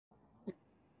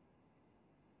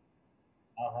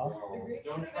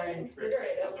Don't try and trick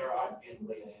it. Those are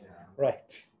obviously.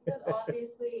 Right. But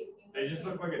obviously, They just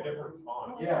look like a different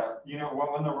font. Yeah, you know,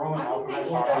 when the Roman alphabet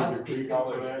copied the Greek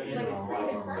alphabet, you know.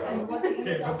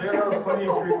 Okay, but there are plenty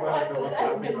of Greek letters that look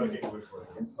nothing like English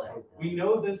letters. We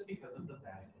know this because of the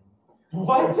Vatican.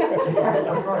 What? Yes,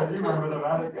 of course, you remember the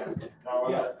Vatican.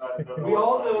 Yes. We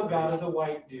all know God is a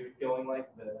white dude going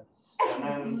like this. And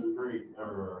then Greek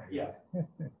everywhere. Yeah.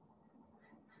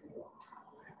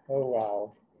 Oh,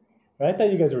 wow. I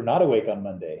thought you guys were not awake on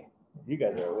Monday. You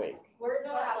guys are awake. we're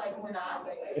not like we're not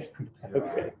awake.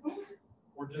 Okay.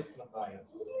 We're just Matthias.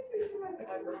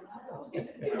 I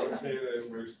would say that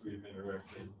we're sleeping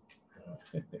directly.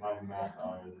 My math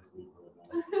eye is asleep right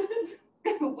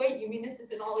now. Wait, you mean this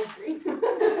is an olive green?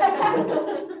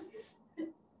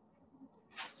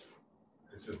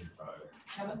 It's just tired.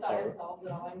 Matthias solves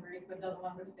it all in Greek but doesn't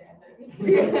understand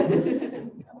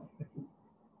it.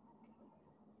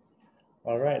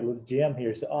 All right, let's jam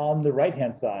here. So on the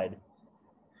right-hand side,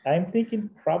 I'm thinking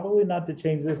probably not to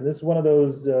change this. This is one of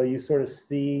those you sort of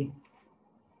see.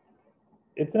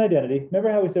 It's an identity.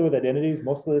 Remember how we said with identities,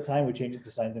 most of the time we change it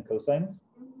to sines and cosines?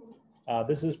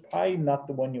 This is probably not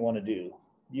the one you want to do.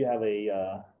 You have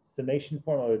a summation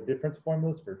formula or difference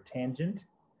formulas for tangent.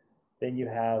 Then you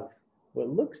have what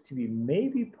looks to be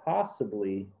maybe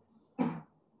possibly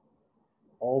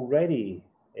already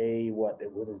a, what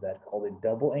is that called? A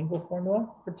double angle formula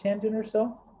for tangent or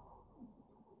so?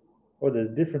 Or the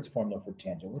difference formula for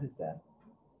tangent, what is that?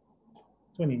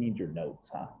 That's when you need your notes,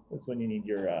 huh? That's when you need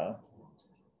your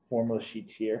formula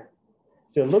sheets here.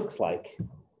 So it looks like,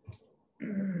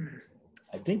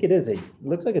 I think it is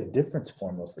looks like a difference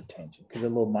formula for tangent because a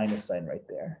little minus sign right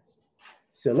there.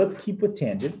 So let's keep with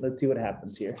tangent. Let's see what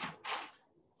happens here.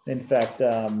 In fact,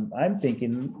 I'm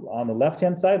thinking on the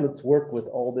left-hand side, let's work with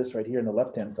all this right here on the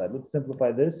left-hand side. Let's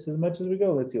simplify this as much as we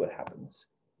go. Let's see what happens.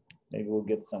 Maybe we'll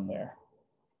get somewhere.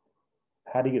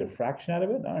 How do you get a fraction out of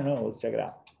it? I don't know. Let's check it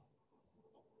out.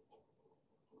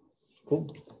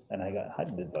 Cool. And I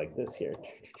did like this here.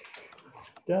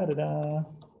 Da-da-da.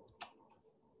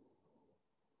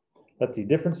 Let's see,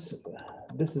 difference.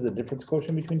 This is a difference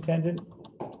quotient between tangent.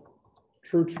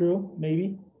 True,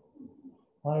 maybe.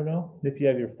 I don't know. If you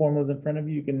have your formulas in front of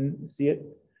you, you can see it.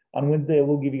 On Wednesday, I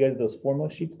will give you guys those formula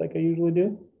sheets like I usually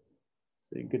do.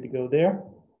 So you're good to go there.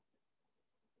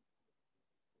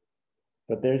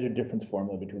 But there's your difference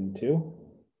formula between the two.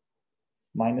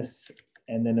 Minus,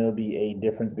 and then it'll be a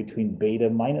difference between beta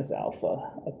minus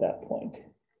alpha at that point.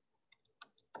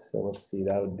 So let's see,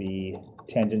 that would be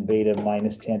tangent beta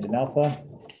minus tangent alpha.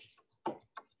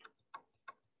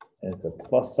 And it's a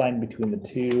plus sign between the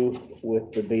two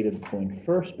with the beta going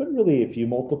first, but really if you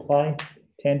multiply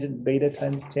tangent beta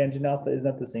times tangent alpha, isn't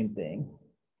that the same thing?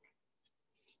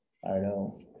 I don't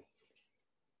know.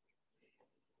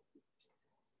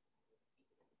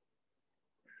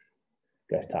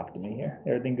 You guys talk to me here.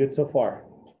 Everything good so far?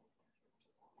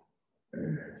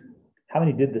 How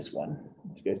many did this one?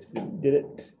 You guys did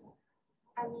it?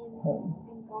 I mean,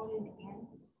 I got an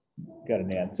answer. Got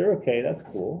an answer. Okay, that's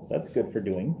cool. That's good for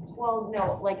doing. Well,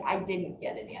 no, like I didn't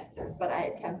get an answer, but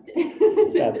I attempted.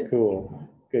 That's cool.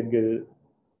 Good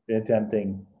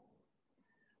attempting.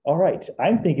 All right,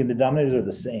 I'm thinking the denominators are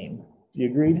the same. You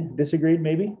agreed? Disagreed,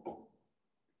 maybe? I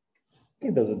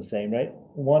think those are the same, right?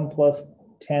 1 plus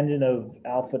tangent of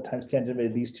alpha times tangent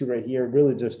of these two right here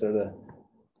really just are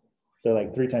they're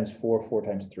like 3 times 4, 4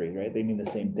 times 3, right? They mean the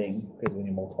same thing because when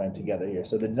you multiply them together here.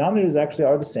 So the denominators actually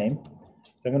are the same.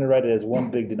 So I'm going to write it as one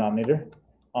big denominator.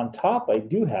 On top, I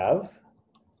do have,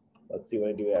 let's see what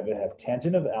I do. I have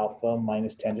tangent of alpha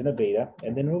minus tangent of beta.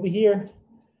 And then over here,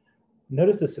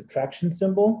 notice the subtraction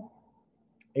symbol.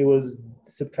 It was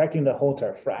subtracting the whole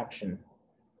entire fraction.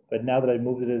 But now that I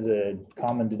moved it as a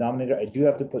common denominator, I do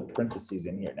have to put parentheses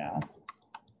in here now.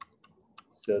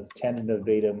 So it's tangent of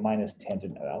beta minus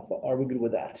tangent of alpha. Are we good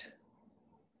with that?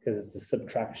 Because it's the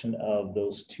subtraction of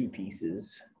those two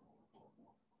pieces.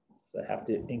 So I have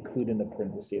to include in the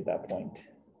parenthesis at that point.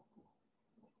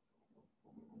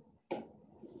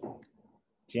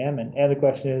 Jamming. And the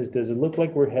question is, does it look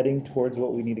like we're heading towards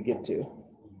what we need to get to?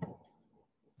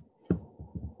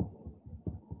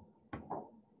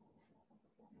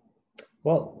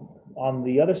 Well, on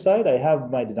the other side, I have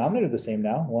my denominator the same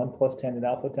now, 1 plus tangent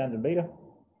alpha, tangent beta.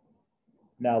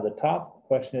 Now the top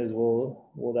question is,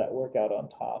 will that work out on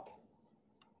top?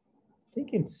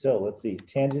 Thinking so. Let's see.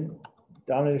 Tangent,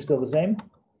 denominator still the same.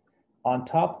 On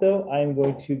top though, I'm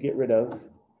going to get rid of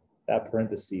that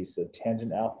parentheses. So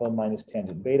tangent alpha minus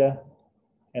tangent beta.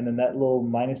 And then that little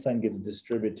minus sign gets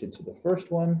distributed to the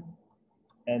first one.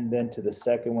 And then to the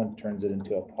second one, turns it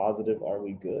into a positive. Are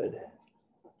we good?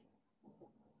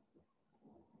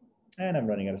 And I'm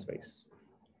running out of space.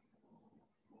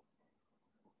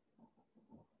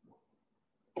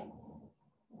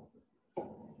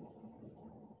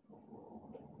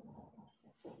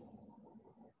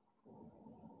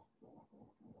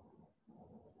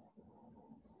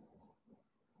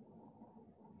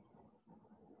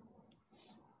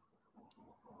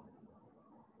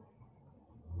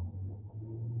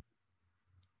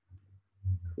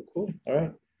 Cool. All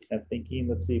right. I'm thinking,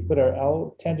 let's see, put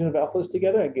our tangent of alphas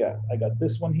together. I got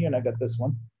this one here and I got this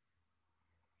one.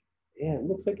 Yeah, it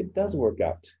looks like it does work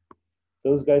out.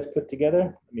 Those guys put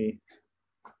together,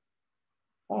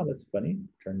 oh, that's funny.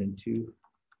 Turned into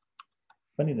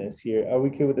funniness here. Are we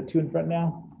okay with the 2 in front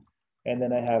now? And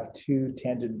then I have 2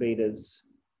 tangent betas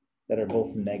that are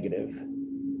both negative.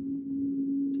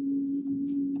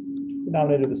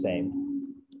 Denominator the same.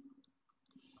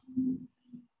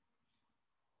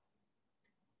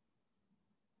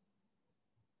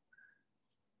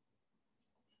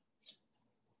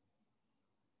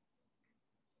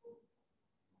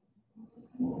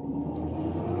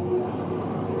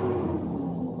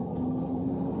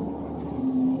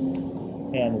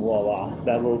 And voila,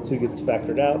 that little 2 gets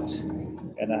factored out.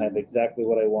 And I have exactly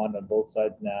what I want on both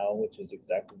sides now, which is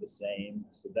exactly the same.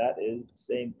 So that is the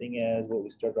same thing as what we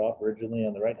started off originally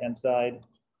on the right-hand side.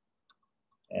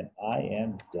 And I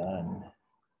am done.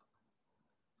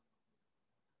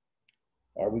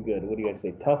 Are we good? What do you guys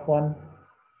say? Tough one?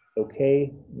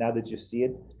 Okay, now that you see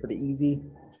it, it's pretty easy.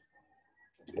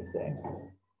 What do you guys say?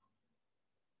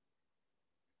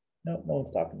 No, no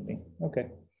one's talking to me.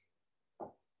 Okay.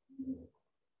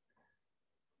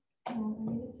 I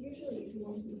mean, it's usually easy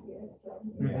once we see it, so.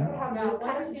 Yeah. Have Yeah, this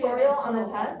kind once of you see it, tutorial it's on the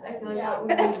cool. test, I feel like Yeah. that would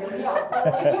be really helpful.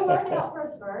 If you work it out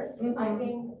first, I Mhm.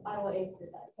 think I will ace the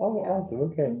test. Oh, awesome.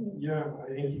 Okay. Yeah, I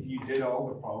think if you did all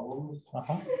the problems,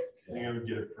 Uh-huh. I think I would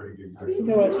get a pretty good grade. You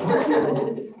know what?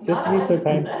 Just to be so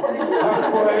kind.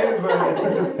 Not quite,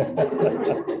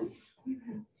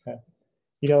 but.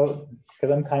 You know,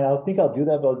 because I think I'll do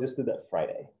that, but I'll just do that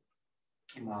Friday.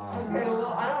 Okay, well,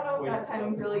 I don't know if that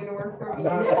timing's really gonna work for me.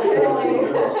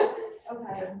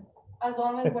 Okay, as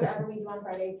long as whatever we do on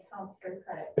Friday counts for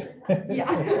credit. Yeah.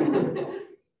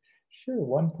 Sure,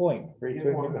 1 point. Great Get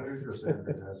choice. 100%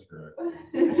 the test correct.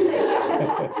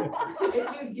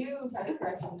 If you do test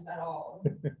corrections at all,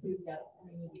 you get an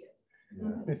immediate.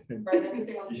 Yeah. Write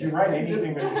anything on You should write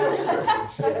anything that you test correct.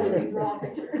 Especially if you draw a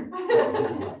picture.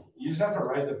 You just have to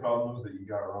write the problems that you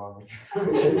got wrong.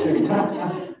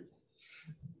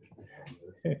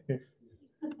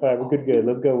 All right, we're good.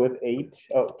 Let's go with 8.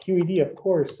 Oh, QED, of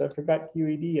course. I forgot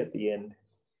QED at the end.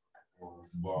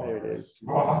 There it is.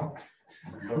 Box.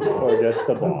 Or just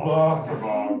the box.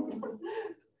 Box.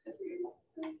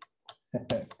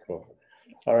 Cool.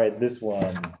 All right, this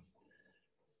one.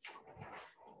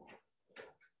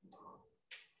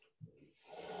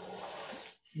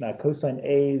 Now cosine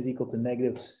A is equal to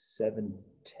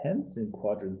 -7/10 in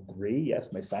quadrant 3.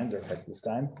 Yes, my signs are correct this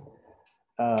time.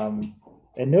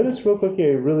 And notice real quick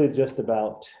here, really just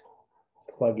about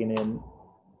plugging in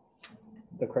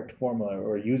the correct formula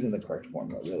or using the correct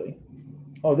formula, really.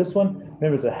 Oh, this one,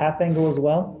 remember it's a half angle as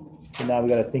well. So now we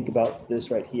got to think about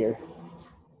this right here.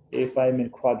 If I'm in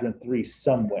quadrant 3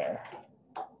 somewhere,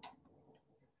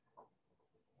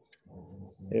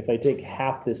 if I take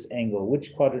half this angle,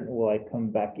 which quadrant will I come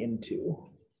back into?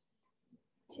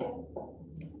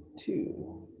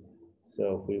 2.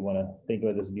 So if we want to think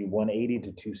about this, would be 180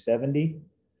 to 270.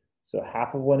 So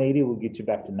half of 180 will get you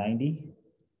back to 90.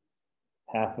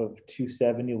 Half of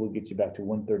 270 will get you back to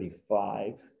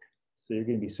 135. So you're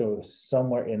going to be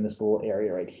somewhere in this little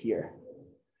area right here.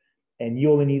 And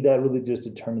you only need that really just to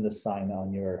determine the sign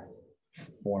on your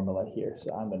formula here.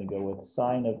 So I'm going to go with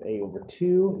sine of A over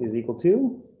 2 is equal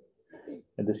to,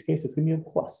 in this case, it's going to be a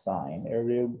plus sign.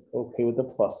 Everybody okay with the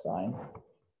plus sign?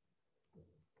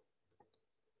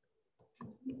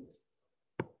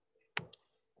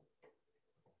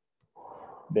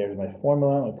 There's my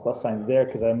formula. My plus sign's there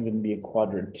because I'm going to be in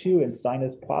quadrant 2 and sine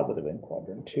is positive in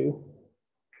quadrant 2.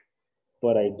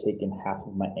 But I've taken half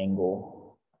of my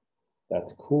angle.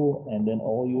 That's cool. And then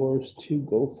all yours to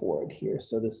go for it here.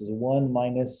 So this is 1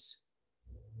 minus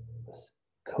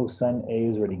cosine A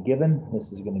is already given.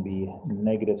 This is going to be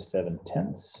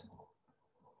 -7/10.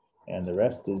 And the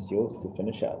rest is yours to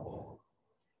finish up.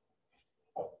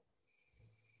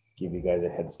 Give you guys a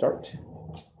head start.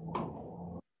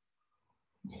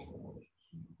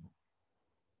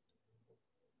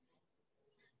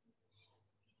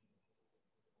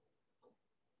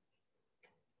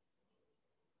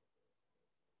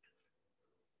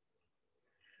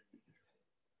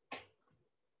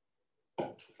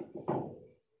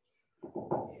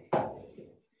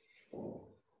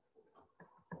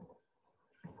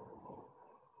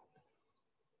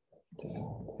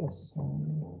 plus sine.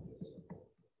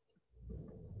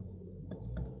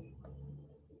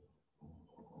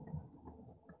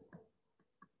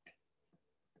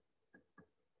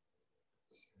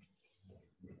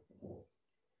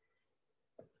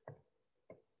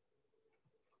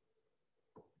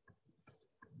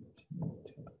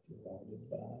 Divided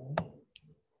by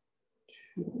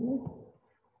 2.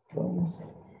 Boom.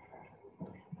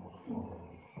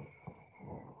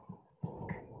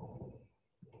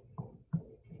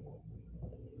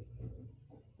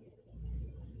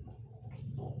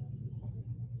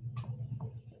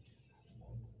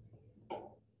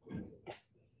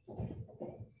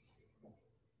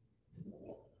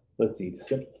 Let's see, to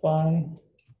simplify.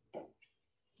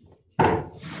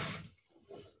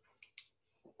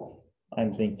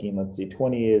 I'm thinking, let's see,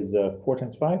 20 is 4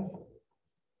 times 5.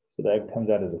 So that comes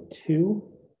out as a 2.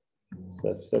 So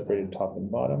I've separated top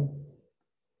and bottom.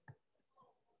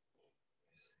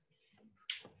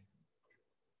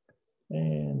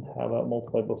 And how about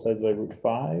multiply both sides by root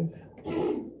 5?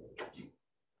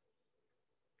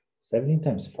 17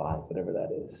 times 5, whatever that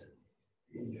is.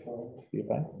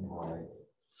 85?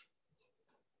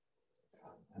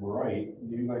 Right,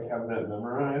 do you like have that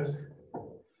memorized?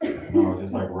 No,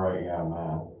 just like right, yeah,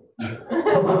 math.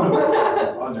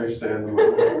 Understandable.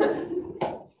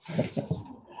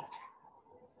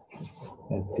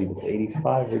 Let's see, this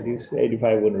 85 reduce,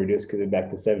 85 wouldn't reduce because we're back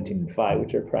to 17 and 5,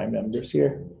 which are prime numbers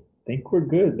here. I think we're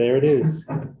good. There it is.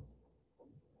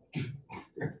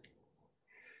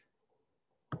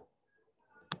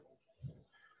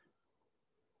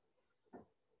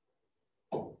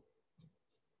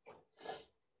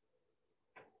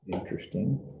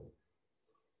 Interesting.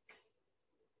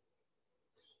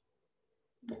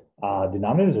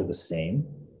 Denominators are the same.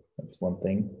 That's one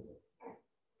thing.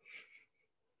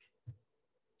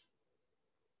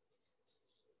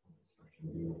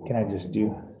 Can I just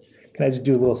do a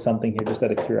little something here just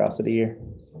out of curiosity here?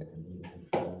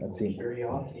 Let's see.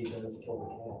 Curiosity does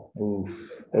kill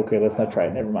Oof. Okay, let's not try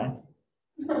it. Never mind.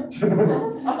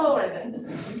 All right then.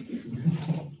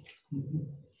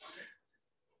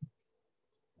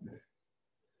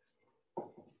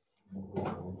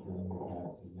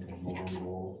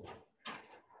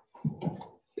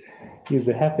 Use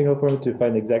the half angle formula to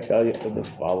find the exact value of the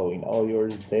following. All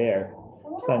yours there.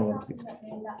 Sine 160.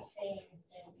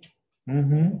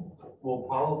 Mm-hmm. Well,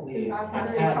 probably.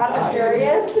 Cat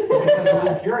curious.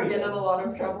 Curious. Get in a lot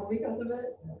of trouble because of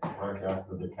it. Right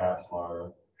after the cat's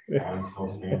fire, I'm still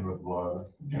stained with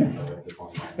blood.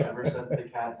 Ever since the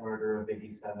cat murder of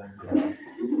 87. I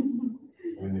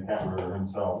mean, the cat murderer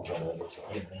himself said it.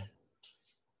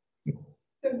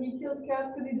 So he killed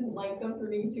cats because he didn't like them for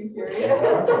being too curious.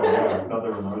 Exactly, yeah, I thought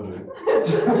they were nosy.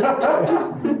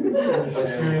 A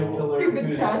serial killer Stupid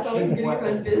whose cats always chief getting weapon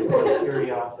run business. was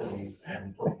curiosity.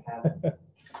 And killed cats.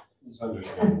 It's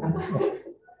understandable.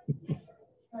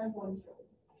 I have one.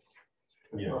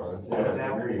 Yeah.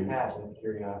 Stab the cat with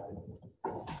curiosity.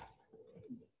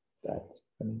 That's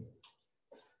funny.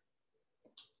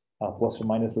 Plus or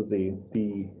minus, let's see,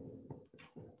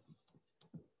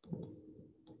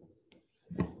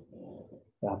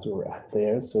 that's where we're at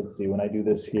there. So let's see, when I do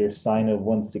this here, sine of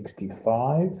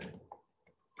 165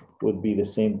 would be the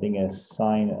same thing as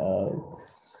sine of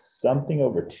something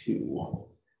over 2.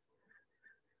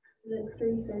 Is it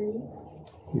 330?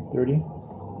 330?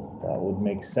 That would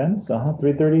make sense.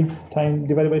 330 time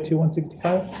divided by 2,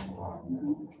 165.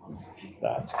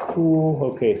 That's cool.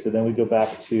 Okay, so then we go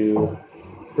back to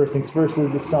first things first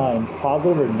is the sign,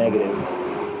 positive or negative?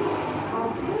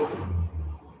 Positive?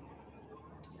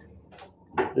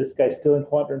 This guy's still in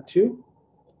quadrant 2.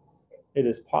 It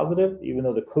is positive, even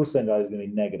though the cosine value is going to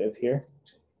be negative here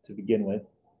to begin with.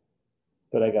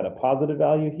 But I got a positive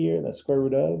value here, the square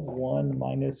root of 1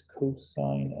 minus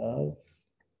cosine of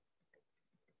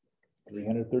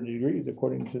 330 degrees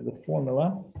according to the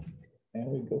formula. And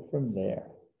we go from there.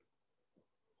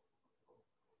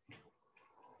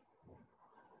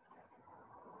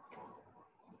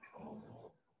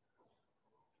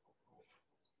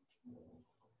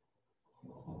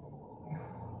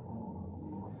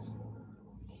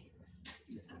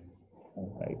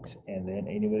 All right, and then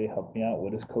anybody help me out?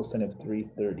 What is cosine of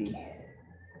 330?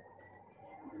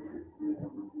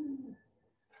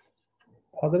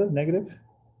 Positive, negative?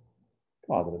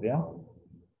 Positive, yeah.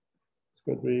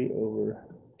 Square 3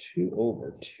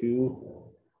 over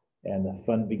 2, and the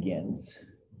fun begins.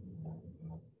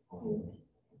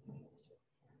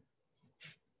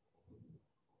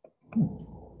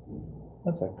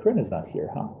 That's why Corinne is not here,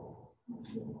 huh?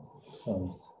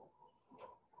 Sounds.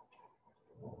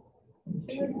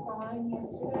 It was fine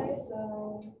yesterday, so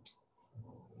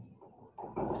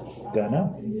Don't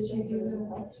know. Did she do the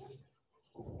health check?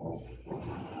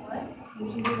 What? Did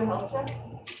she do the health check?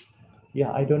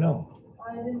 Yeah, I don't know.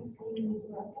 I didn't see.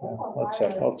 I'll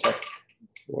check. I'll check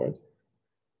for it.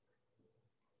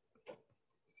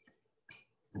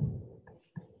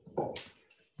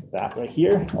 That right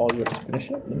here, all yours to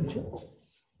finish up. Let me check.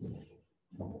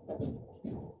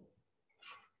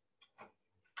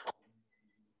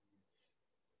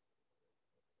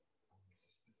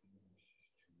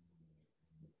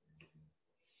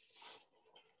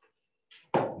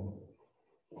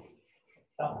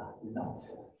 Not.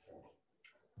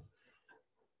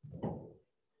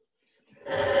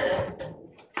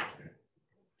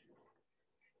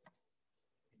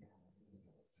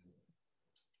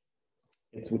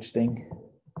 It's which thing?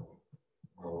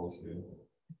 Oh, we'll see.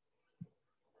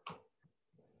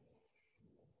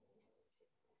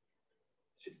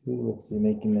 Let's see,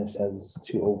 making this as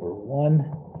 2/1.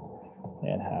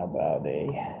 And how about a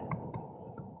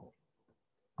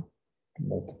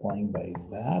multiplying by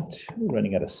that? We're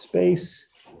running out of space.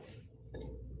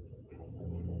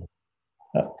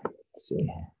 Oh, let's see.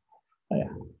 Oh,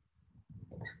 yeah.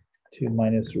 2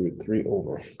 minus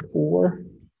 √3/4.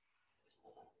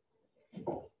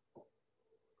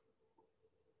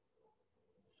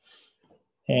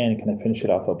 And can I finish it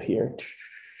off up here?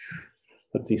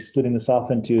 Let's see, splitting this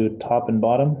off into top and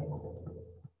bottom.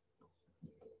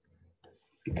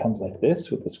 Becomes like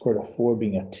this with the square root of 4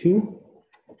 being a 2.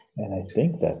 And I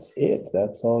think that's it.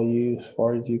 That's all you, as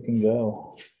far as you can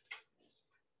go.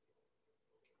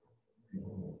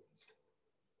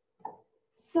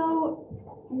 So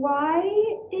why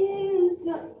is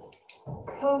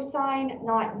cosine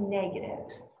not negative?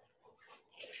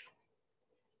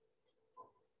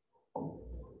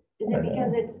 Is it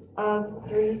because it's of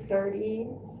 330?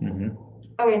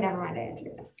 Okay, never mind, I answered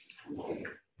it.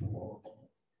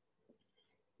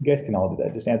 You guys can all do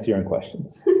that. Just answer your own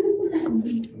questions.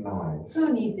 Nice.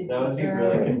 Who needs it? That would be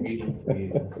really convenient for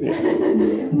you. Yes.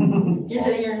 You're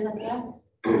sitting here like, yes.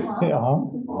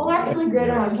 We'll actually grade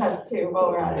our own tests too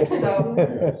while we're at it, so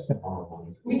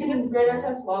We can just grade our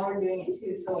test while we're doing it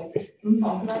too, so like,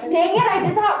 talk about it. dang it, I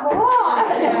did that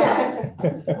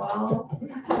wrong. Well,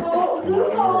 so who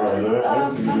solved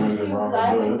number 2? Because I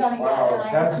haven't done it yet, and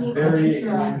I That's just need to very be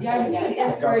sure. interesting. Yeah, the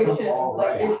inspiration,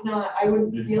 like, it's not, I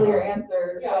wouldn't steal your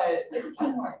answer, but it's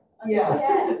teamwork. Yeah.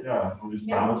 Yes. Yeah, we'll just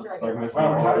Making bounce, sure I like get my it.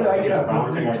 friend, How did I get just a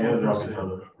bouncing 132%? ideas off each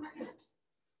other.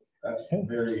 That's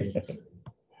very interesting.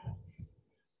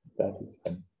 That is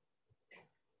fun.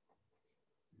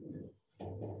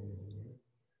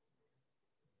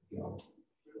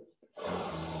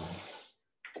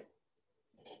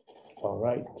 All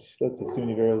right, let's assume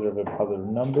the variables are positive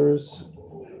numbers. I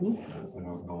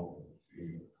don't know.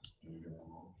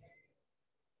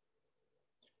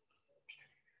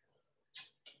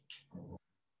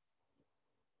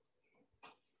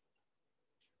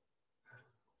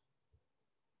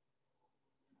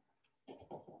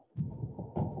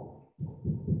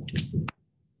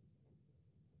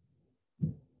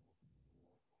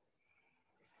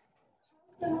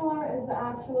 Similar is the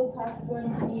actual test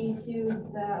going to be to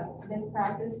this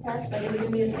practice test? Like, is it gonna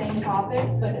be the same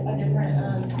topics, but a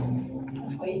different,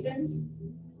 equations?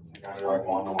 Kind of like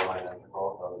one-to-one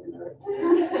identical, that would be great.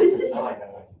 I like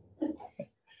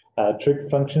that. Trig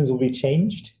functions will be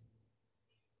changed,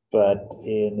 but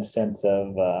in the sense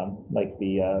of like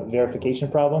the verification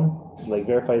problem, like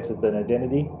verifies it's an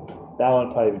identity, that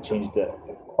one probably be changed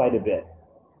quite a bit.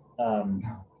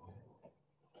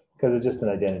 Because it's just an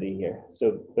identity here.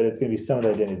 So, but it's going to be some of the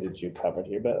identities that you covered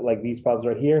here. But like these problems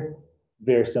right here,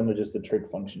 very similar, just the trig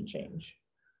function change.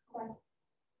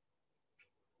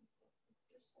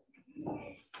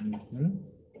 I'm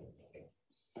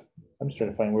just trying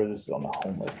to find where this is on the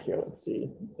homework here. Let's see.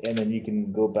 And then you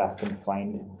can go back and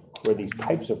find where these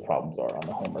types of problems are on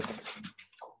the homework.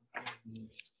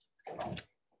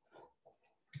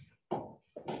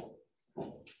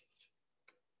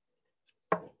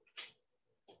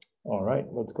 All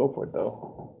right, let's go for it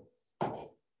though.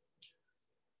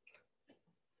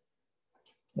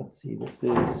 Let's see, this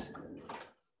is.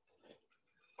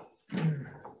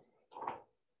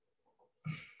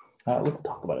 Let's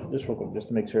talk about it just real quick, just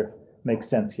to make sure it makes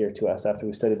sense here to us after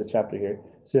we study the chapter here.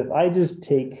 So if I just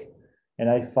take and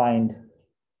I find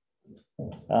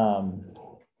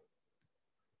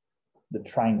the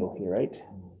triangle here, right?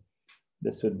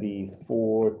 This would be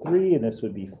 4, 3, and this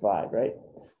would be 5, right?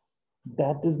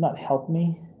 That does not help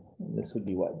me. This would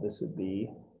be what? This would be,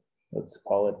 let's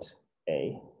call it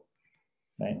A,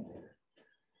 right?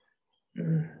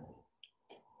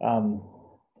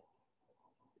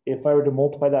 If I were to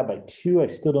multiply that by 2, I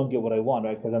still don't get what I want,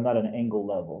 right? Because I'm not an angle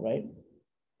level, right?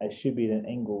 I should be at an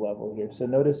angle level here. So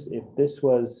notice if this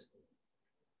was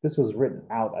written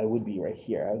out, I would be right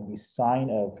here. I would be sine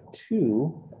of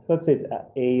 2. Let's say it's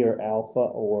A or alpha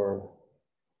or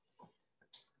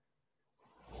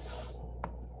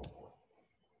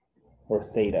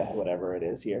theta, whatever it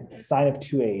is here. Sine of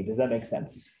 2A, does that make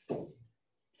sense?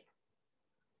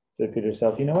 So if you're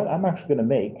yourself, you know what, I'm actually gonna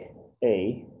make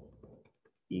A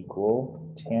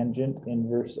equal tangent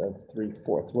inverse of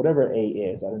 3/4, whatever A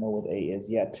is. I don't know what A is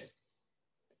yet.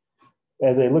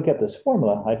 As I look at this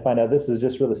formula, I find out this is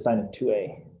just really sine of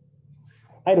 2A.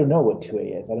 I don't know what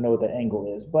 2A is. I don't know what the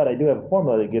angle is, but I do have a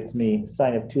formula that gets me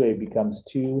sine of 2A becomes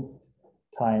 2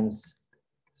 times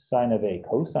sine of A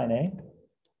cosine A.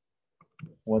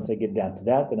 Once I get down to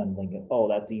that, then I'm thinking, oh,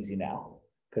 that's easy now.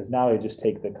 Because now I just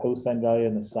take the cosine value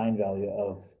and the sine value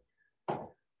of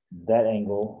that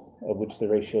angle of which the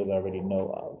ratios I already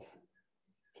know of.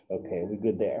 Okay, we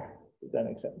good there. Does that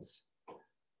make sense?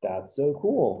 That's so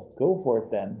cool. Go for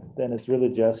it then. Then it's really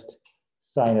just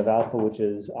sine of alpha, which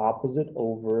is opposite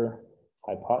over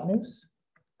hypotenuse.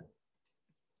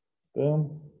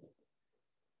 Boom.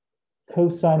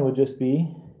 Cosine would just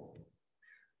be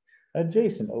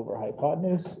adjacent over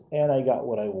hypotenuse, and I got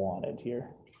what I wanted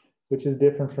here, which is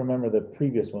different from, remember, the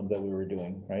previous ones that we were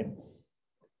doing, right?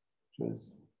 Which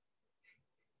was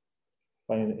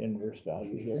finding the inverse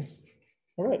value here.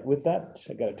 All right, with that,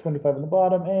 I got a 25 on the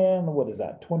bottom, and what is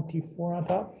that, 24 on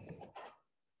top?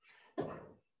 I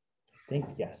think,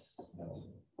 yes.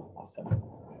 Awesome.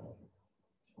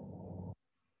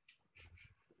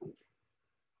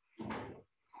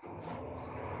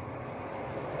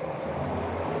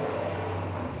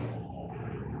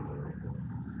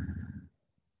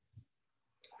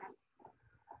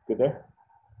 Good there?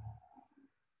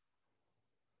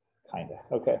 Kinda,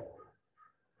 okay.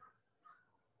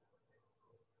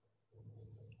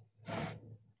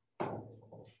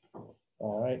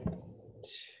 All right.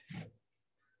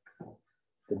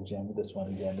 The gem of this one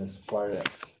again is part of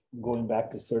going back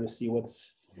to sort of see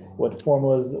which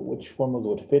formulas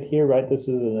would fit here, right? This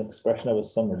is an expression of a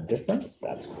sum or difference.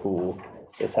 That's cool.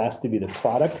 This has to be the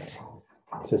product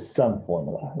to some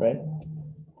formula, right?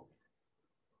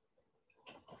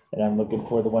 And I'm looking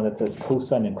for the one that says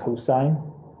cosine and cosine.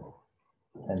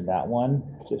 And that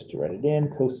one, just to write it in,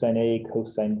 cosine A,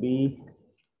 cosine B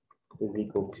is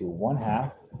equal to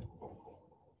 1/2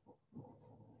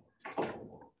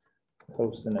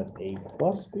 cosine of A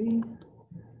plus B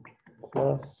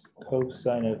plus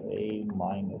cosine of A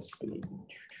minus B.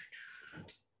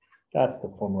 That's the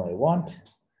formula I want.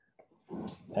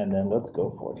 And then let's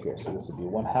go for it here. So this would be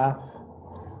 1/2.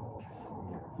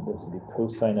 This would be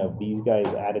cosine of these guys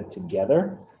added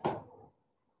together.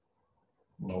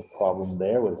 No problem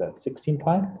there. What is that, 16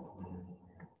 pi?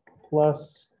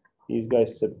 Plus these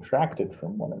guys subtracted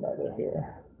from one another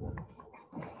here.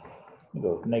 We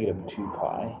go with -2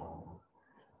 pi.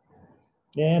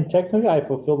 And technically I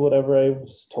fulfilled whatever I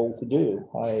was told to do.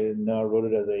 I now wrote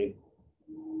it as a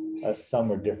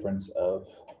sum or difference of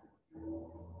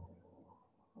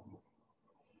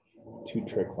 2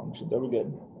 trig functions. Are we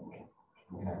good?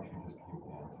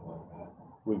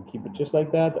 We keep it just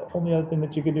like that. The only other thing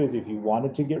that you could do is if you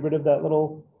wanted to get rid of that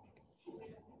little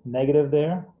negative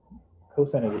there,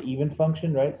 cosine is an even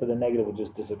function, right? So the negative would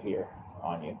just disappear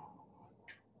on you.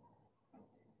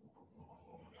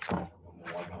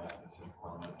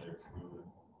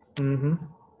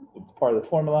 It's part of the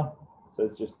formula, so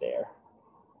it's just there.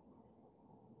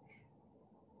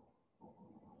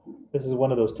 This is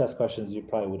one of those test questions you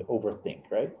probably would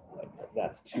overthink, right? Like,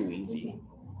 that's too easy.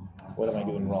 What am I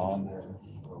doing wrong?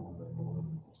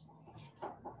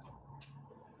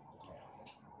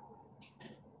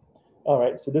 All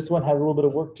right, so this one has a little bit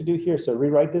of work to do here. So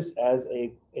rewrite this as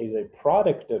a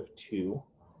product of 2,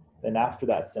 then after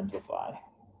that simplify.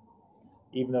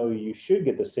 Even though you should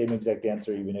get the same exact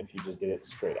answer even if you just did it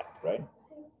straight up, right?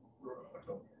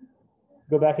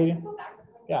 Go back again?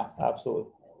 Yeah,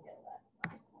 absolutely.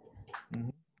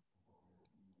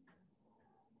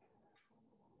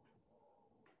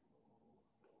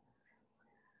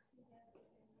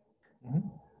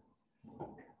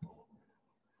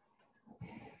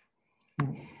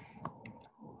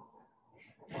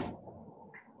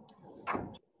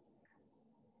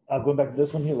 Going back to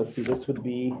this one here, let's see, this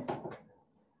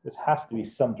has to be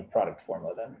sum to product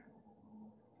formula then.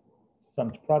 Sum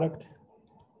to product.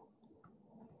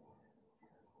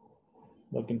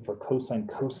 Looking for cosine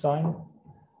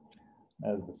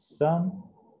as the sum.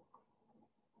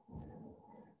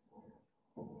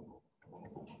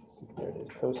 So there it is,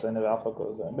 cosine of alpha,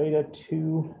 cosine beta,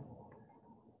 2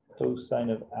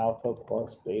 cosine of alpha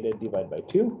plus beta divided by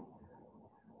 2.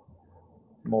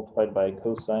 multiplied by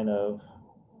cosine of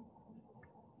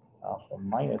alpha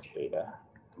minus beta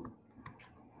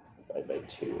divided by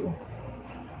 2.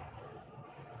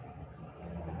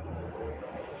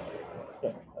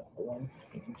 Yeah, that's the one,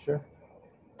 making sure.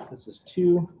 This is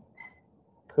 2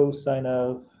 cosine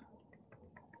of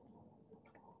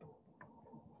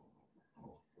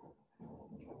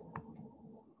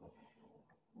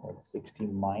that's 60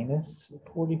 minus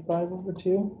 45 over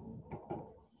 2.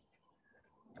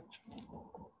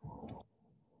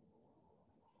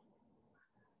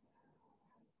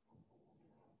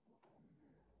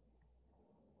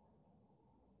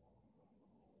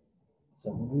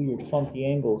 Some weird funky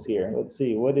angles here. Let's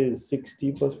see, what is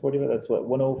 60 plus 45? That's what,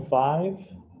 105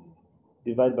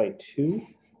 divided by 2?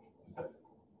 That's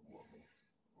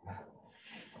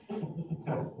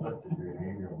a great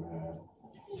angle,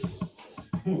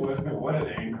 man. What an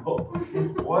angle.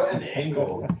 What an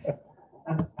angle.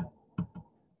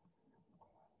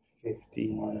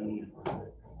 50.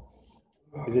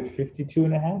 Is it 52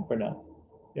 and a half or no?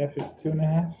 Yeah, 52 and a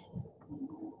half.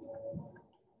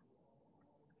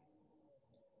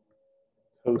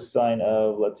 Cosine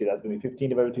of, let's see, that's going to be 15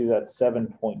 divided by 2, that's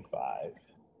 7.5.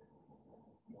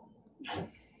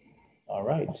 All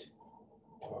right.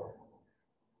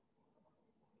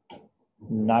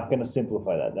 Not going to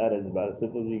simplify that. That is about as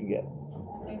simple as you can get.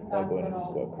 I'll go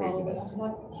into craziness.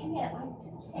 Dang it, I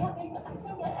just can't make, I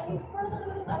can't get any further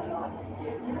than I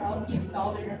want to. I'll keep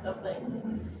solving or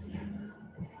something.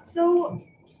 So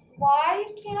why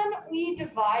can't we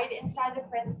divide inside the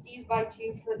parentheses by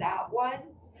 2 for that one,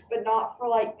 but not for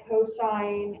like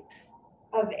cosine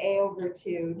of a over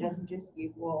 2 doesn't just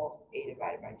equal a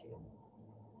divided by 2?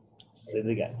 Say it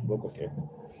again, real quick here.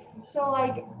 So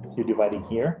like, You're dividing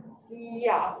here.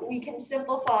 yeah, we can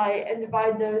simplify and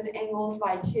divide those angles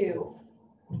by 2.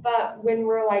 But when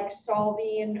we're like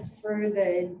solving for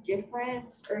the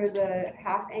difference or the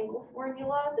half angle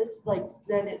formula, this like,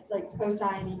 then it's like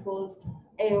cosine equals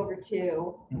a over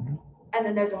 2. Mhm. And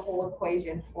then there's a whole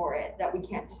equation for it that we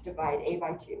can't just divide a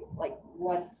by 2. Like,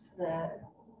 what's the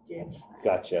difference?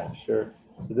 Gotcha, sure.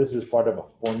 So this is part of a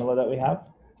formula that we have.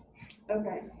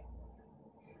 Okay,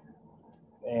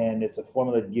 And it's a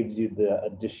formula that gives you the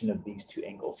addition of these two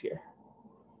angles here.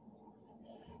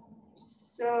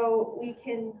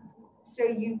 so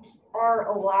you are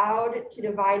allowed to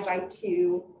divide by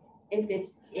 2 if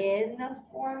it's in the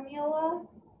formula?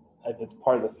 If it's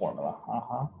part of the formula,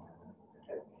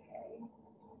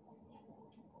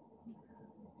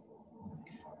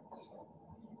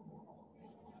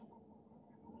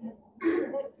 Okay.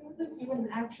 It seems like you wouldn't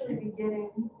actually be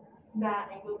getting that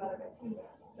angle divided by 2,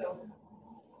 so.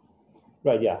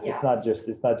 Right, yeah, Yeah. it's not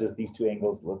just these two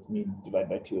angles, let's divide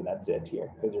by 2 and that's it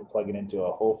here, because you're plugging into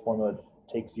a whole formula that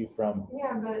takes you from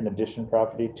Yeah, but an addition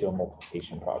property to a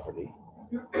multiplication property.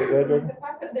 the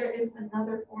fact that there is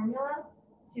another formula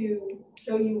to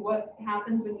show you what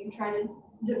happens when you try to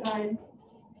divide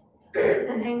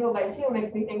an angle by 2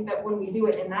 makes me think that when we do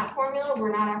it in that formula,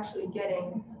 we're not actually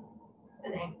getting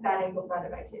that angle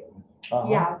divided by 2.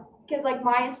 Yeah, because like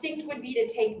my instinct would be to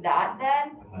take that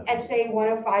then and say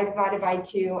 105 divided by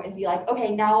 2 and be like,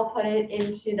 okay, now I'll put it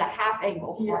into the half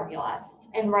angle Yeah. formula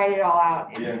and write it all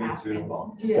out in Yeah, the me half too.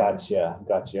 angle.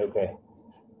 Gotcha, okay.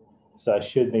 So I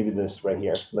should maybe this right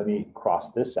here, let me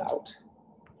cross this out.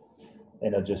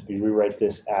 And it'll just be rewrite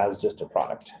this as just a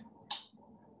product.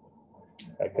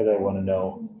 Because I want to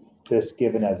know this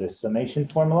given as a summation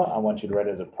formula, I want you to write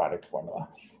it as a product formula.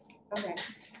 Okay,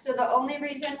 so the only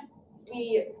reason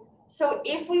so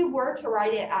if we were to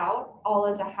write it out all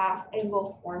as a half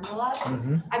angle formula,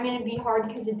 I mean, it'd be hard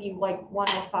because it'd be like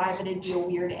 105 and it'd be a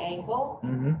weird angle,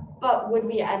 but would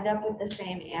we end up with the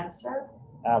same answer?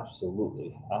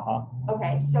 Absolutely,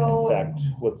 Okay, In so, fact,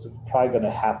 what's probably going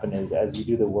to happen is as you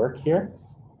do the work here,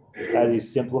 as you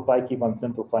simplify, keep on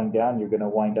simplifying down, you're going to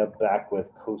wind up back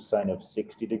with cosine of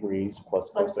 60 degrees plus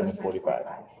cosine of 45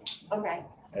 okay.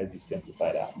 as you simplify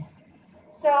it out.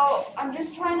 So I'm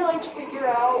just trying to like figure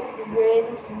out when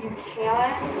you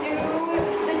can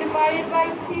do the divided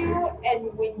by 2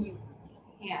 and when you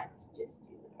can't just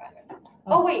do the divided by 2.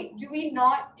 Oh wait, do we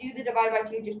not do the divided by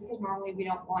 2 just because normally we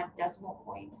don't want decimal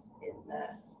points in the?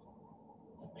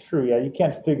 True, yeah, you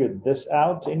can't figure this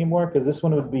out anymore because this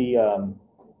one would be,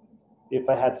 if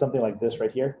I had something like this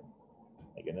right here,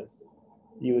 my goodness,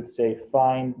 you would say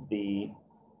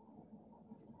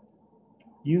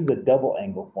use the double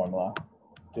angle formula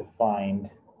to find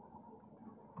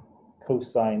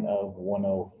cosine of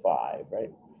 105,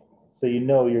 right? So you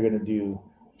know you're going to do,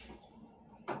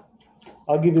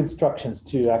 I'll give you instructions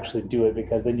to actually do it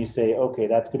because then you say, okay,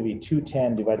 that's going to be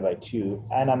 210 divided by 2,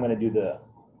 and I'm going to do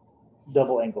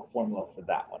double angle formula for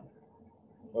that one,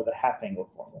 or the half angle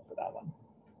formula for that one.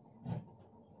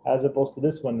 As opposed to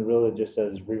this one, really just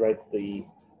says rewrite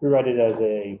it as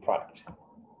a product.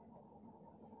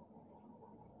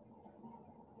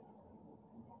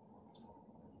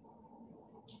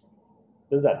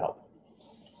 Does that help?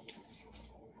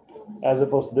 As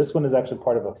opposed to this one is actually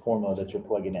part of a formula that you're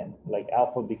plugging in. Like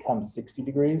alpha becomes 60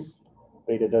 degrees,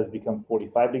 beta does become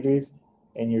 45 degrees,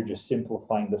 and you're just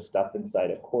simplifying the stuff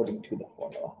inside according to the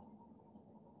formula.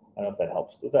 I don't know if that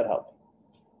helps. Does that help?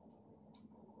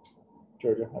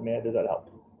 Georgia, I mean, does that help?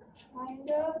 Kind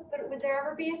of, but would there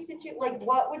ever be a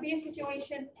what would be a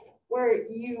situation where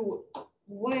you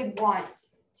would want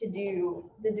to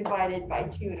do the divided by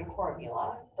 2 in a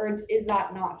formula? Or is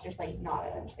that not just like not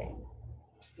a thing?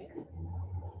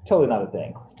 Totally not a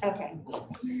thing. Okay.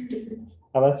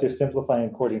 Unless you're simplifying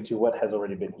according to what has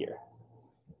already been here.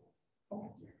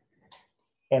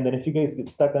 And then if you guys get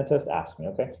stuck on a test, ask me,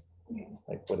 okay? Okay.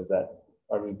 Like, what is that?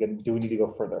 Are we gonna, do we need to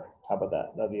go further? How about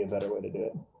that? That'd be a better way to do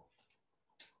it.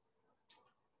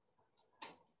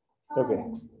 Okay.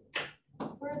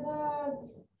 For the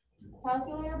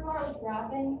calculator part with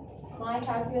graphing, my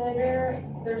calculator,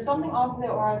 there's something off with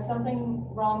it, or I have something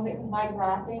wrong because my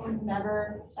graphing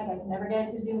never, like I can never get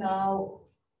it to zoom out.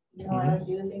 You know, I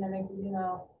do the thing that makes it zoom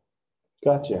out.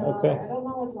 Gotcha, okay. I don't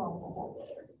know what's wrong with my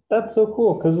calculator. That's so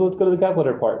cool, because let's go to the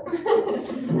calculator part.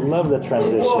 Love the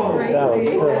transition. That was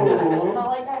so. Not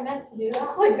like I meant to do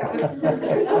that. Like that was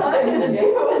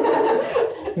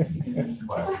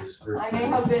I may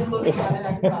have been looking at the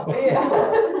next copy.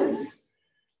 Yeah.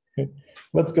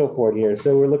 Let's go for it here.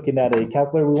 So we're looking at a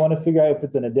calculator. We want to figure out if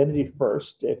it's an identity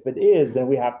first. If it is, then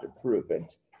we have to prove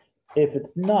it. If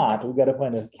it's not, we've got to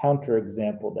find a counter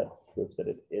example that proves that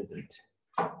it isn't.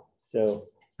 So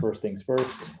first things first.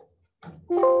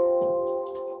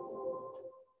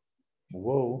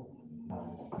 Whoa.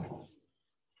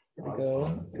 Here we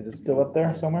go. Is it still up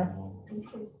there somewhere?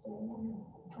 Interesting.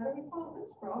 How do we solve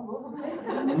this problem?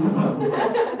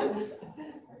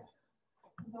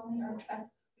 Only our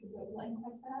tests could go like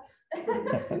that.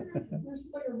 There's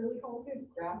just like a really complicated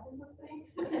graph or something.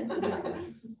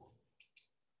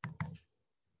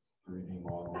 3D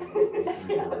model.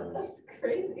 That's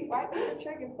crazy. Why make a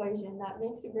trig equation that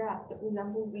makes a graph that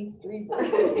resembles these 3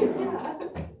 versions? Yeah.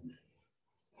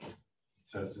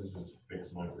 Test is just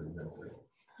fix my predictor.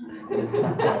 I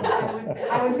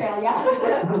would fail, yeah.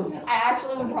 I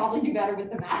actually would probably do better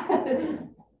with the math.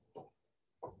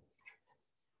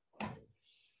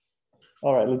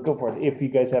 All right, let's go for it. If you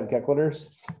guys have calculators.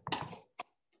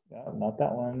 Not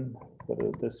that one. Let's go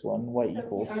to this one. Y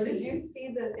equals. Or did you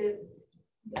see that it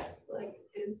like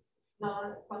is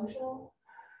not functional?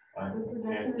 The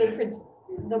projector?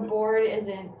 The board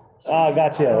isn't. Ah,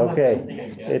 gotcha. Okay.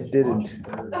 It didn't.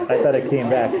 I thought it came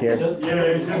back here. Yeah,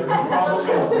 it's just the problem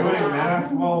is doing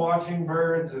math while watching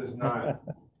birds is not,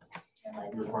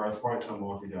 requires quite some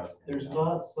multitasking. There's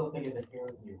not something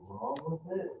inherently wrong with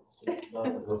it, it's just not.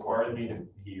 It required me to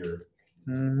hear.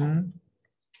 Mm-hmm.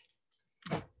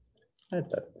 I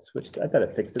thought it switched. I thought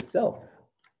it fixed itself.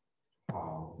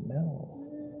 Oh, No.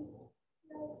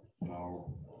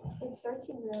 no. It's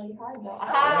searching really hard though.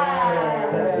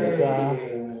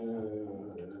 Hey.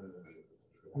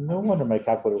 No wonder my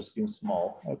calculator seems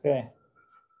small. Okay.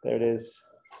 There it is.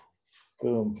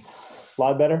 Boom. A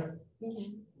lot better.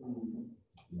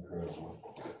 Incredible.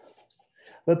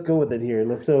 Let's go with it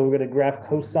here. So we're going to graph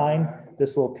cosine,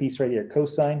 this little piece right here,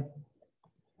 cosine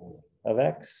of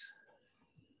x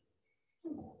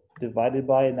divided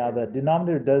by, now the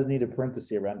denominator does need a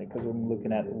parenthesis around it because we're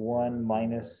looking at 1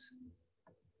 minus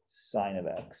sine of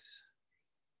x.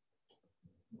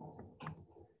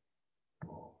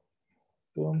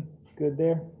 Boom, good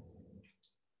there.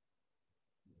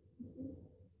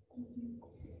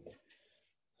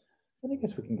 And I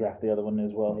guess we can graph the other one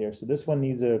as well here. So this one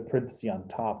needs a parenthesis on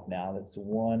top now. That's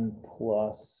 1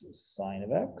 plus sine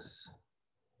of x.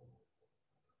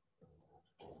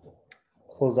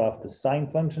 Close off the sine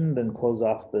function, then close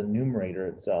off the numerator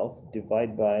itself.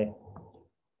 Divide by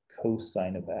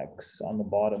cosine of x on the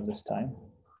bottom this time.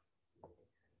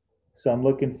 So I'm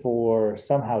looking for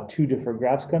somehow 2 different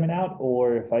graphs coming out,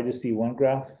 or if I just see one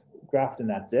graph, and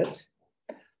that's it.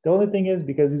 The only thing is,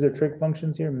 because these are trig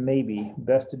functions here, maybe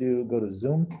best to go to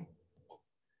zoom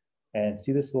and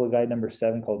see this little guy number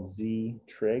 7 called Z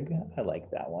trig. I like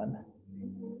that one.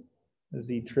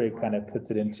 Z trig kind of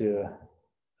puts it into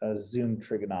a zoom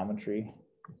trigonometry.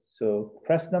 So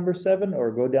press number 7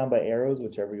 or go down by arrows,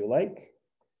 whichever you like.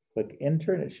 Click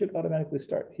enter and it should automatically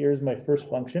start. Here's my first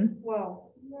function. Whoa.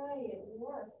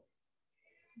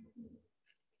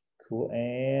 Cool.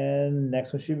 And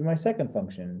next one should be my second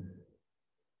function.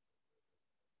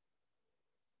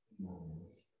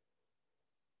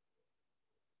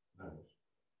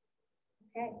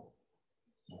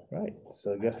 Right,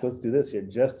 so I guess let's do this here,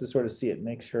 just to sort of see it,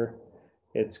 make sure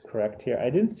it's correct here. I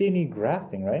didn't see any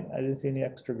graphing, right? I didn't see any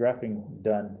extra graphing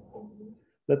done.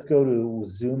 Let's go to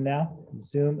zoom now,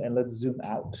 zoom, and let's zoom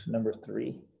out, number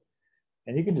 3.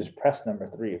 And you can just press number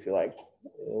 3 if you like.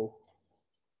 It'll-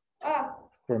 Ah,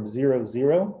 From 0,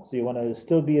 0, so you want to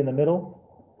still be in the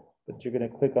middle, but you're going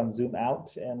to click on zoom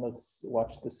out, and let's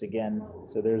watch this again.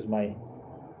 So there's my,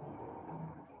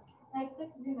 I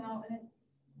clicked zoom out and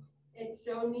it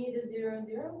showed me the 0,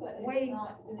 0, but it's Wait.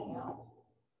 not zooming out.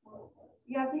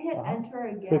 you have to hit Uh-huh. enter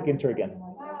again. Click or enter again. something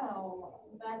like that. Wow,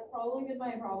 that's probably been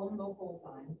my problem the whole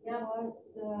time. Yeah.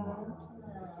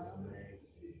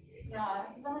 Yeah,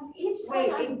 'cause I'm like, each time.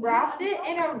 Wait, I it do, graphed I'm it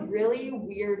in a trying. really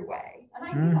weird way. And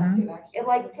I do that too, actually. It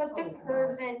like put the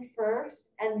curves in first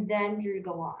and then drew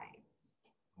the lines.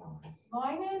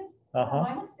 Mine is, Uh-huh.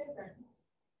 mine looks different.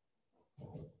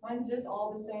 Mine's just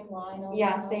all the same line. over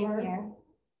Yeah, and same over. here.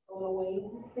 A little wave.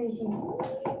 Crazy.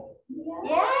 Yeah.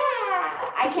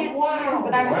 Yeah, I can't see yours,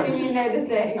 but I'm Wow. assuming they're the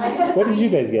same. I can what did you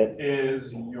see- guys get?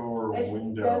 Is your It's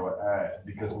window just- at,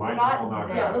 because mine got will not.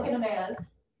 this. Yeah, look at Amanda's.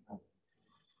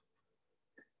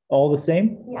 All the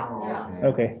same? Yeah. Yeah.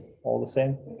 Okay, all the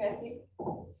same. You guys see?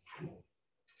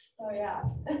 Oh, yeah.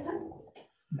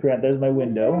 Grant, there's my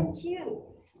window. It's very cute.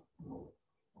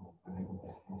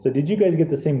 So did you guys get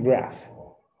the same graph?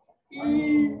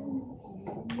 Yes?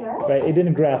 Right, it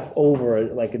didn't graph over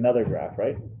like another graph,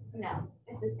 right? No,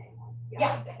 it's the same one.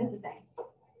 Yeah, it's the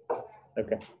same.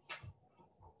 Okay.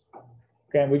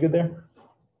 Grant, we good there?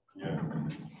 Yeah.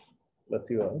 Let's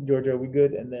see, Georgia, are we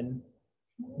good? And then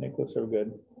Nicholas, are we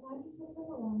good?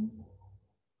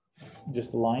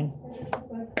 Just the line?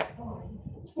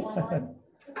 One line.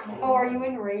 Oh, are you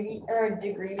in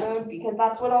degree mode? Because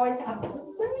that's what always happens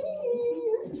to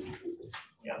me.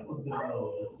 Yeah, let's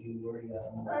see where you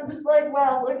I'm just like,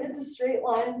 wow, look, it's a straight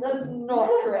line. That is not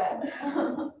correct.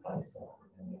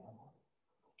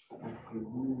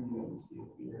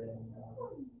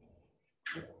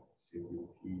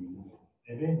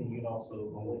 And then you can also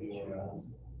move your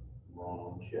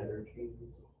Wrong, cheddar cheese.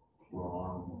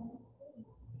 wrong.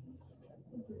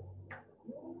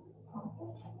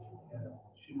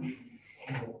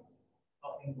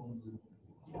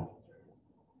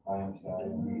 I am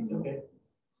sorry. Okay,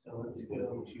 so let's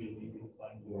go to, you can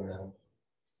find your.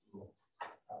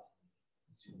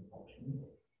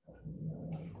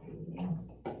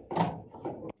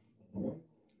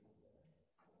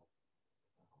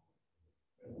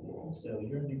 So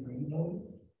you're in degree mode.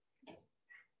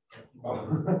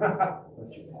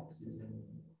 What's your x's in?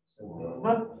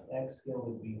 So the x scale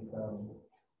would be from.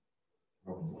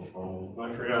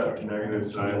 I forgot negative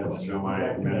signs, so my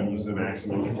minims and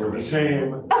maximums were the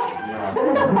same.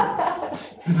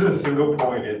 This is a single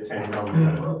point at 10 over 10.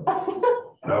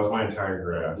 That was my entire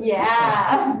graph.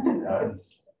 Yeah. That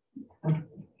was-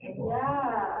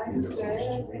 Yeah, I'm sure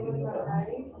that's totally not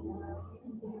right.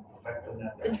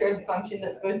 The trig function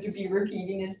that's supposed to be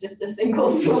repeating is just a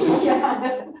single.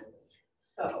 Yeah.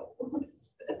 So.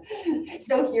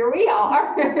 So here we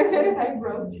are. I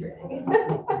wrote trig.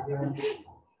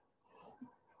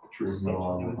 Truth no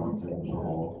longer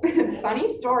functional. Funny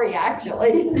story,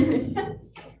 actually.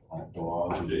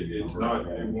 It's not,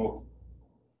 it won't.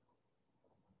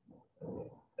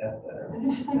 That's better. Is it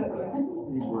just like a person?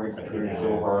 You work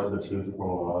so hard, the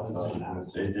physical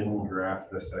loss, they didn't graph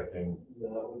the second.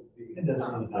 It doesn't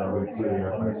really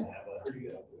matter. Pretty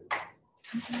good.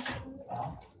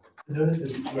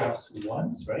 Notice it graphs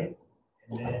once, right?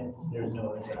 And then there's no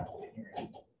other graph in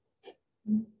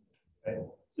here. Right,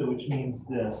 so which means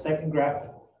the second graph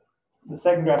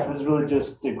is really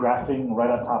just the graphing right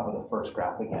on top of the first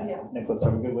graph again. Yeah. Nicholas,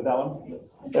 are we good with that one?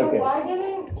 So Okay. why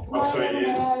didn't Oh, so it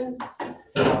is-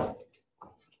 mine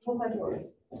look like yours?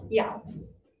 Yeah.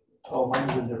 Oh,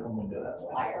 mine's a different window, that's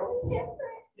why. Why are we different?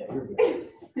 Yeah, you're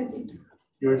good.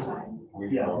 Yours,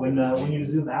 yeah, when you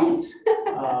zoom out,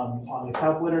 on the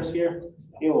calculators here,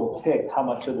 it will pick how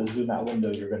much of the zoom out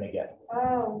window you're gonna get.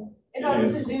 Oh, if I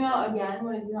was to zoom out again,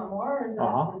 would it zoom out more or is that?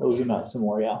 Uh-huh, it'll zoom out some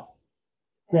more, yeah.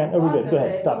 Grant, are we good? Go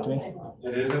ahead, talk to me.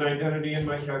 It is an identity in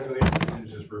my calculation,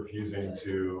 it's just refusing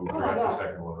to Oh my graph the God.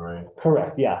 second one, right?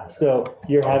 Correct, yeah. So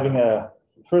you're having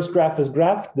first graph is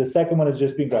graphed, the second one is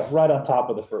just being graphed right on top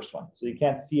of the first one. So you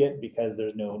can't see it because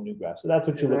there's no new graph. So that's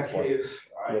what you In look that for. case,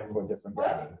 I Look for different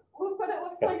graph. Look what it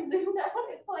looks Okay. like zoomed out,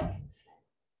 it's like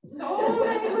so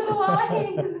many little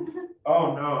lines.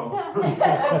 Oh, no.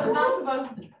 I'm not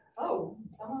supposed to, oh,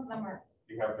 some of them are.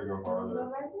 You have to go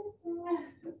farther.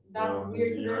 That's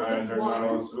weird, 'cause Your there's eyes just are not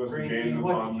all one. supposed to Gracie, gaze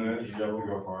what upon did you this. do? You have to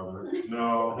go farther.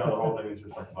 No, the whole thing is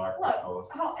just like black. Look,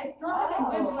 how, it's not like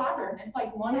a good pattern, it's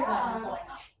like one of them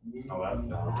is going up. Oh, that's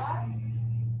dumb. That's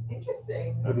interesting.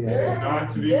 What do you That's have? just not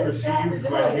to be This stuff perceived is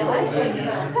by really people liking that you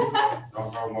them.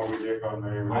 don't know Moby Dick on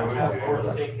there. I have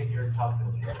forsaken your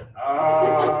calculator.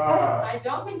 Ah. I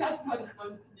don't think that's what it's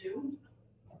supposed to do.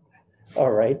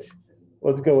 All right,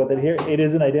 let's go with it here. It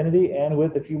is an identity, and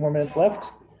with a few more minutes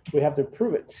left, we have to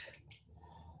prove it.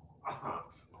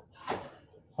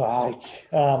 All right,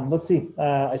 let's see.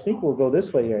 I think we'll go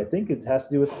this way here. I think it has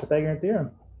to do with the Pythagorean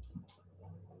theorem.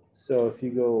 So if you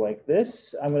go like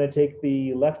this, I'm going to take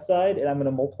the left side and I'm going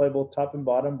to multiply both top and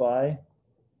bottom by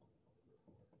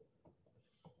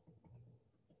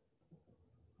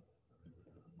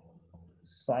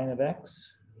sine of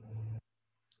x.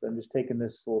 So I'm just taking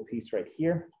this little piece right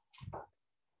here.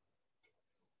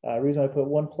 Reason I put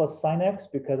 1 plus sine x,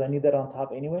 because I need that on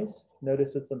top anyways.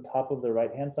 Notice it's on top of the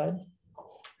right-hand side.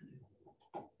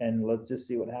 And let's just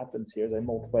see what happens here as I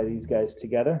multiply these guys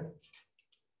together.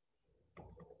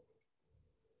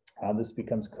 This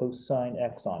becomes cosine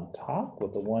x on top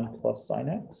with the 1 plus sine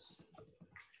x.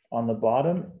 On the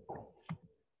bottom,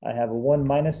 I have a 1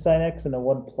 minus sine x and a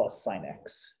 1 plus sine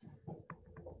x.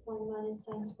 1 minus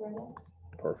sine squared x.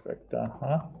 Perfect.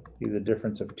 Use a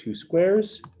difference of 2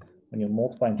 squares. When you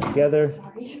multiply them together,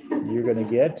 Sorry. you're going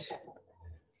to get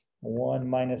 1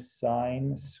 minus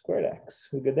sine squared x.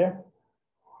 We good there?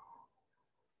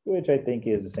 Which I think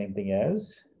is the same thing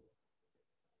as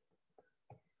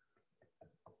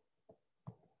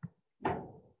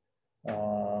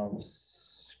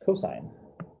cosine.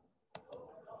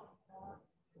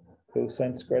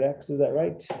 Cosine squared x, is that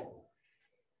right?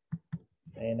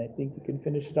 And I think you can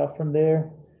finish it off from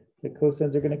there. The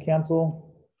cosines are going to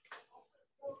cancel.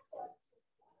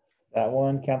 That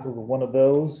one cancels with one of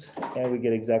those, and we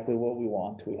get exactly what we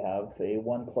want. We have a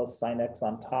 1 plus sine x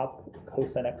on top,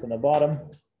 cosine x on the bottom,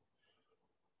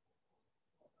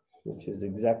 which is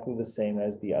exactly the same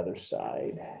as the other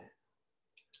side.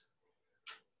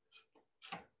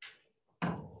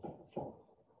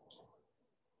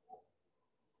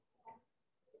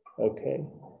 Okay.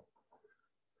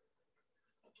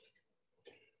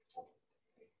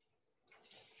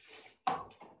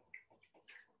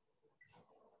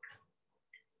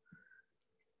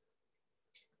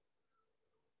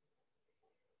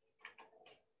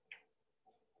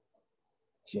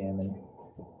 Jamming.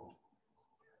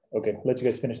 Okay, let you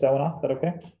guys finish that one off. Is that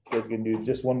okay? You guys can do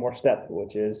just one more step,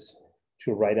 which is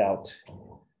to write out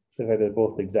the fact that they're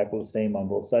both exactly the same on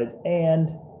both sides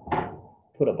and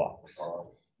put a box.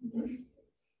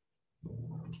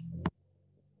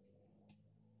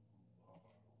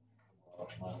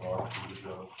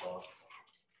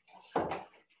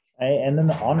 And then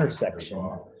the honor section.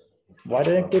 Why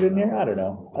did I include it in here? I don't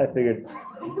know. I figured.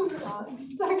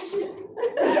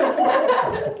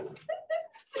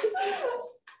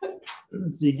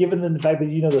 See, given the fact that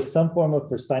you know the sum formula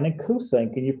for sine and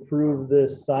cosine, can you prove the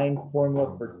sine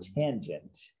formula for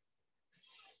tangent?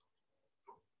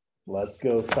 Let's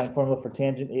go. Sine formula for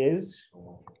tangent is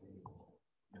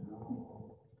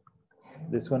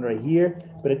this one right here,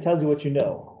 but it tells you what you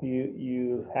know.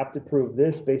 You have to prove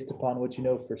this based upon what you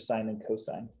know for sine and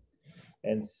cosine.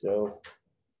 And so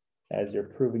as you're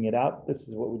proving it out, this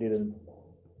is what we did in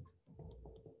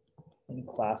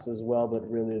class as well, but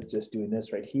really is just doing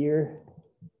this right here.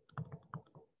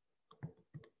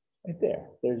 Right there.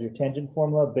 There's your tangent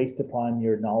formula based upon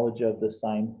your knowledge of the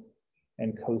sine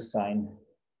and cosine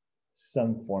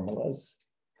sum formulas.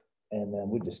 And then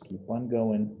we just keep on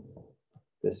going.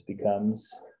 This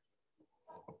becomes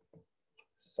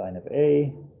sine of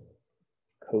A,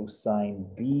 cosine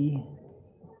B,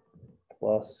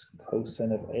 plus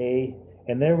cosine of A.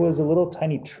 And there was a little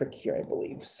tiny trick here, I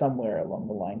believe, somewhere along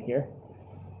the line here.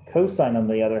 Cosine, on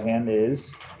the other hand,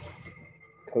 is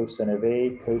cosine of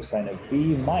A, cosine of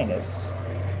B minus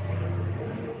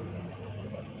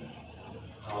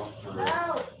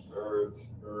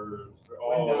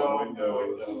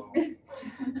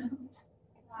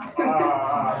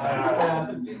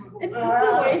It's just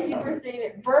the way people are saying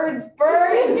it. Birds,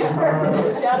 birds, birds.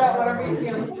 Just shout out whatever you see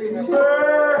on the screen. Right now.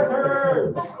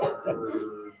 Bird!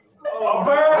 Oh,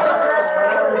 bird!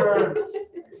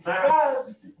 I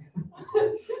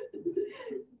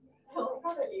like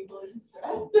how they're equally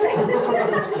stressed.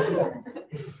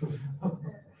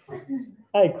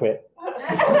 I quit. I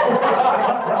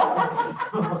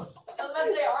was about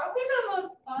to say, aren't we the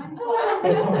most fun class?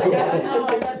 Yeah, no, I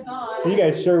guess not. You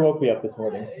guys sure woke me up this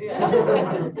morning.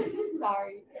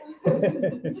 Sorry.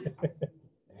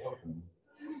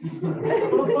 You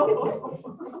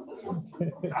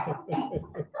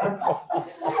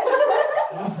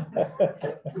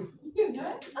good?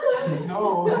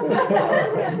 No.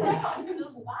 You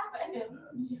just laugh at him.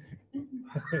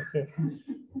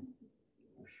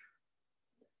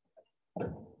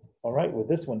 All right, with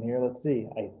this one here, let's see.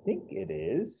 I think it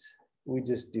is. We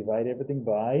just divide everything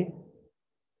by.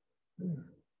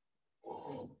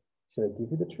 Should I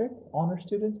give you the trick? Honor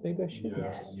students, maybe I should.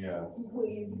 Yes, yeah.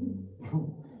 Please.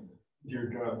 Dear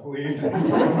God, please.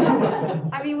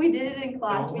 I mean, we did it in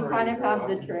class. We kind of have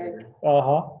the trick.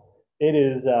 Uh-huh. It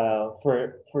is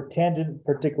for tangent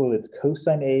particularly, it's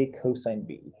cosine A, cosine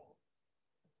B.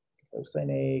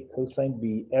 Cosine A, cosine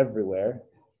B everywhere.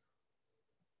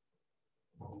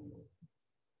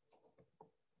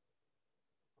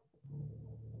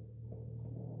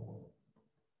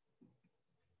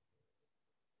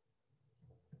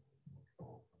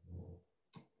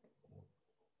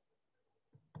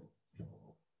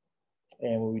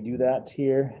 And when we do that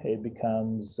here, it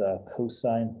becomes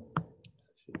cosine.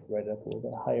 Should write it up a little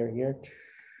bit higher here.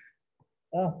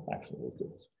 Oh, actually, let's do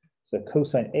this. So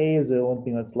cosine A is the only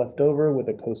thing that's left over with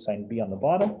a cosine B on the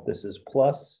bottom. This is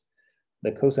plus.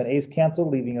 The cosine A's cancel,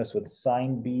 leaving us with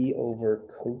sine B over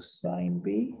cosine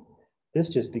B. This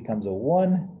just becomes a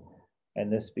 1,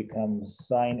 and this becomes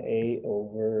sine A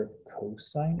over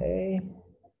cosine A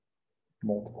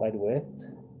multiplied with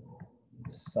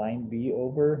sine B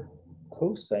over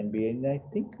cosine B, and I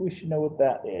think we should know what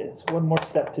that is. One more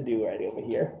step to do right over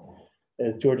here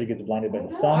as Georgia gets blinded by the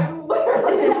sun.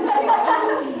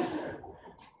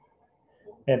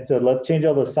 And so let's change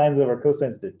all the signs of our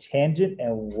cosines to tangent,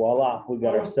 and voila, we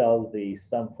got ourselves the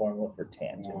sum formula for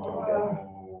tangent. There we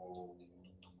go.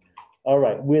 All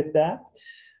right, with that,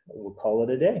 we'll call it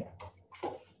a day.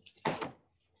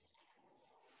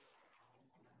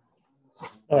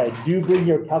 All right, do bring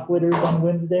your calculators on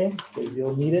Wednesday, because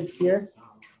you'll need it here.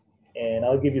 And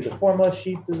I'll give you the formula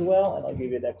sheets as well, and I'll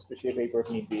give you an extra sheet of paper if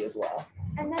need be as well.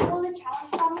 And then will the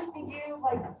challenge problems be due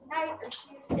like tonight or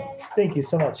Tuesday? Thank you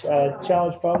so much.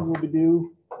 Challenge problems will be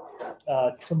due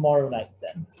tomorrow night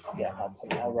then. Yeah,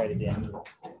 I'll write it in.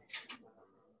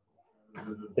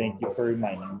 Thank you for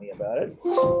reminding me about it.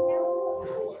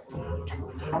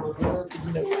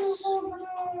 Sticky notes.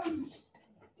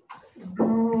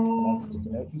 Come on, sticky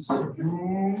notes. All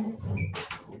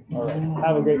right,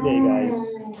 have a great day, guys.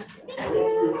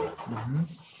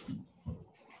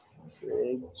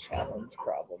 Big challenge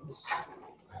problems.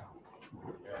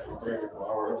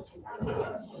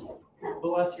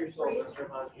 Bless your soul, Mr.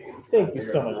 Hodge. Thank you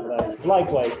so much for that.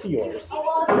 Likewise to yours.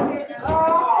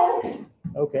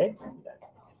 Okay.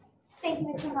 Thank you,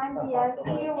 Mr. Manzia.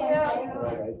 See you Wednesday. All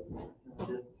right, guys.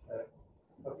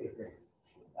 Okay, Grace.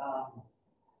 I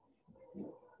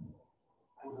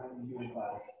was having you in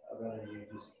class. I'd rather you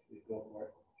just go for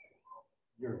it.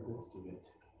 You're a good student.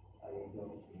 I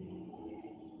don't see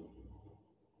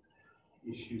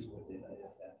issues with it in a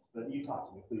sense, but you talk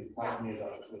to me, please. Talk to me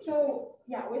about it. So,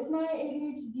 yeah, with my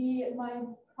ADHD, my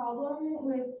problem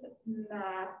with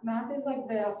math is like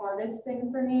the hardest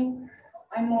thing for me.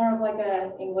 I'm more of like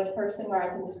an English person where I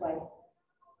can just like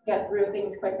get through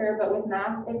things quicker, but with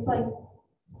math, it's hard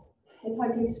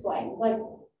to explain. Like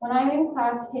when I'm in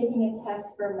class taking a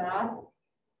test for math,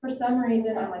 for some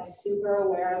reason, I'm like super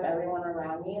aware of everyone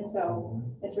around me. And so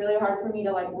it's really hard for me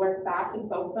to like work fast and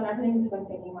focus on everything because I'm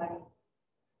thinking like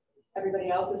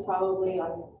everybody else is probably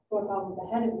like 4 problems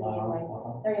ahead of me and like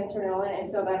they're gonna turn it all in. And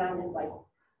so then I'm just like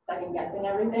second guessing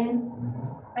everything.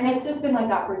 And it's just been like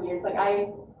that for years. Like I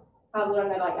have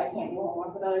learned that like I can't do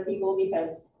homework with other people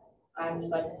because I'm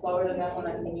just like slower than them when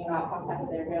I'm thinking about how fast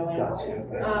they're going. Gotcha.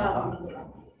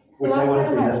 So Which I want to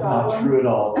say that's not true at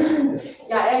all.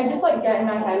 Yeah, I just like get in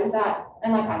my head with that,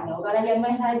 and like I know that I get in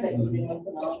my head, but even with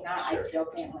knowing that, I still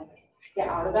can't like get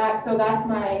out of that. So that's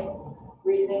my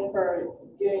reasoning for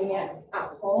doing it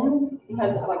at home,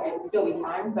 because like I would still be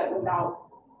timed, but without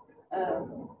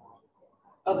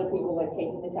other people like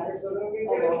taking the test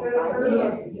alongside me.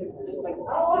 It's just like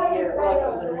easier, or like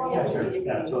literally it's just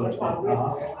easier for me to just talk with.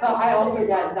 But I also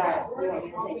get that you know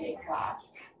you're taking a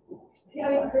class.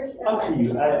 Up to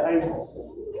you. Up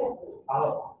to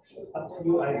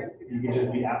you. You can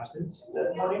just be absent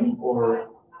that morning, or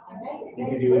you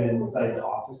can do it inside the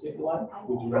office if you like.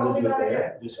 Would you rather do it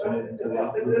there? Just go into the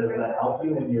office. Does that help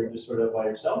you when you're just sort of by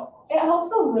yourself? It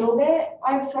helps a little bit.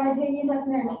 I've tried taking a test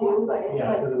in there too, but it's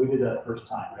Yeah, like because we did that first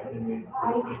time, right? And we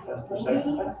first test or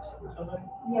second test or something.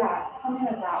 yeah, something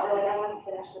like that, or like I haven't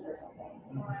finished it or something.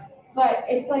 But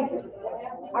it's like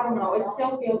I don't know. It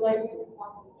still feels like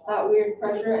that weird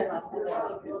pressure, and last time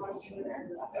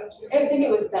I think it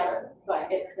was better,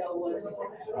 but it still was.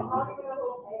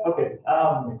 Okay,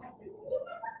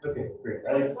 okay, great.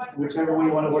 Whichever way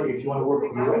you want to work, if you want to work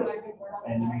through it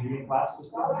and you do class or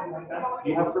something like that, do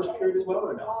you have first period as well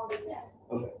or no? Yes.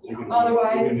 Okay, so you're gonna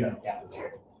Otherwise- be on campus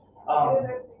here.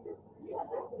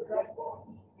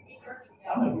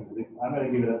 I'm gonna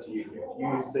give it up to you here.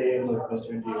 You say, look,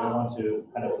 Mr. G, I want to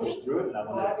kind of push through it, and I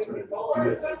want to sort of do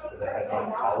this because I had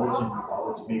gone to college, and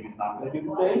college maybe it's not gonna do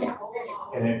the same.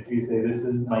 And if you say, this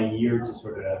is my year to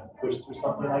sort of push through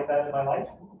something like that in my life,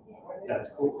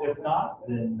 that's cool. If not,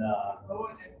 then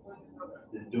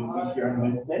don't be here on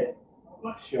Wednesday.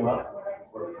 Show up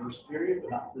for first period, but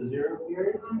not the zero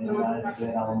period. And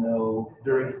then I'll know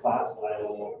during class, I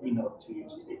will email it to you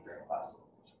to take during class.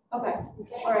 Okay,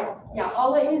 all right, yeah,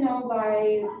 I'll let you know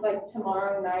by like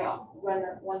tomorrow night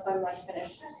once I'm like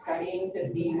finished studying to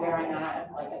see where I'm at.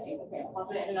 And like, I think, okay, I'm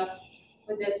confident enough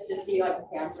with this to see like,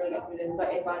 okay, I'm really get through this, but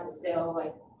if I'm still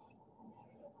like,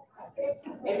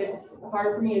 if it's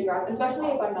hard for me to grasp, especially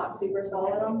if I'm not super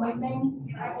solid on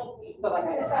something, but like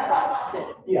I said.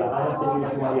 Yeah, I don't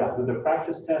think yeah, with the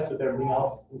practice test, with everything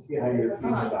else, to see how you're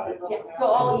feeling about it. Yeah, so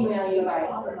I'll email you by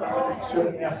tomorrow night.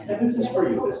 Sure, yeah, and this is for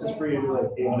you. This is for you to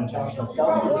like, you want to challenge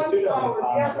myself as a student.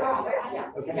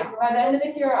 Yeah, Okay. yeah, by the end of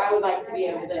this year, I would like to be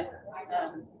able to,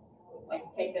 like,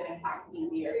 take them in class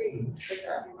easier, for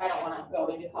sure. I don't wanna go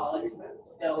into college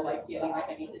still like feeling like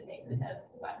I need to take the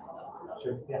test by myself. So.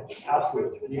 Sure, yeah,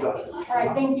 absolutely. You got it. All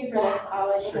right, thank you for this. I'll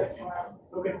let you know tomorrow.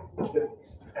 Okay, sounds good.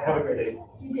 Have a great day.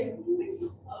 You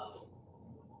too.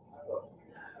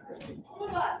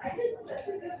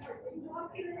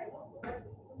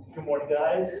 Good morning,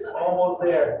 guys. Almost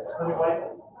there. Just let me wipe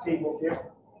tables here.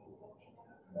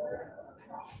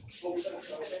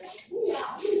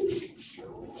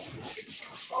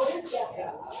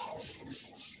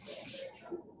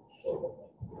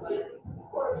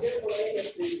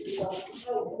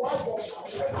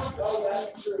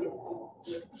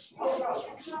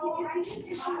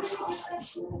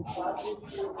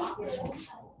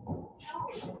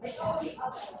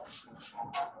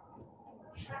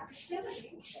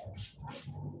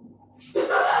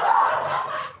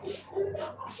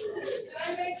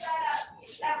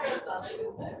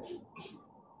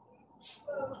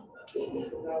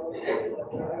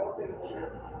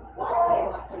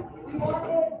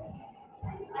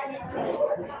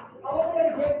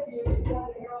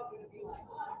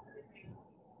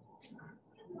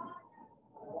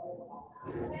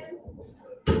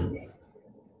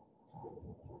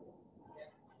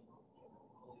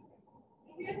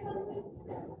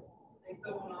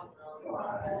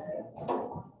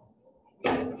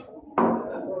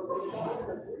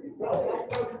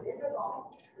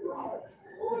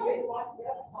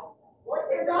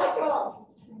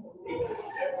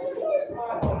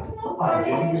 Hi,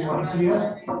 Jim. Good morning to you.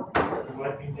 You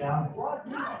wiping down?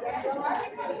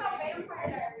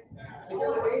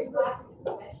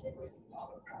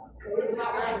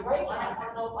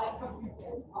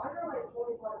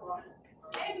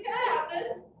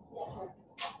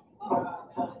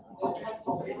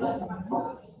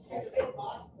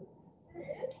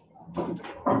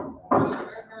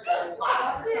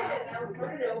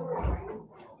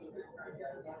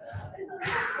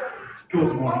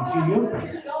 Good morning to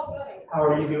you. How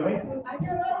are you doing?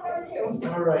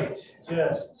 All right,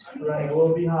 just running a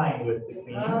little behind with the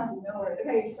cleaning.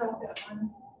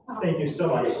 Thank you so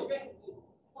much.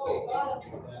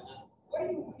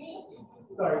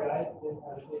 Sorry, guys.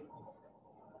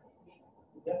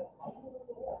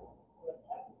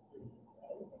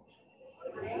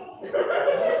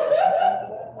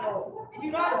 Did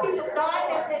you not see the sign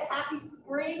that said happy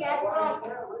spring at front?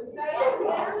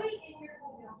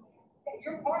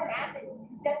 You're part of Athens.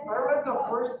 You said. I read the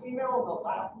first email of the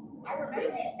last. I remember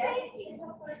you saying.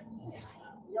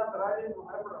 Yeah, but I didn't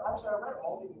remember. Actually, I read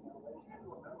all the emails.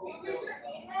 You read your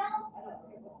email?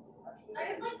 I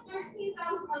have like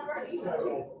 13,000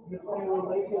 emails.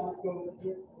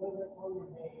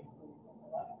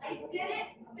 I didn't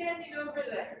standing over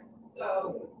there,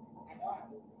 so.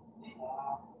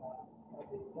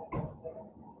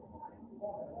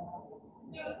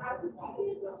 Dude, I was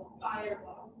talking to a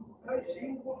fireball.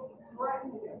 She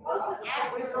threatened him.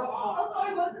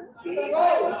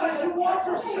 Because you watch a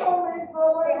show made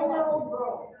for a 11-year-old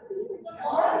girl.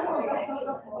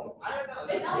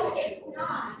 No, it's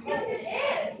not. Yes, it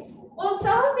is. Well,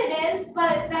 some of it is,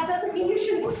 but that doesn't mean you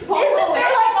should follow Isn't there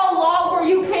it. like a law where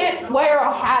you can't wear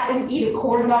a hat and eat a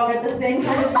corn dog at the same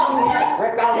time? I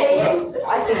think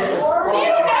Do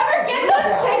you never get those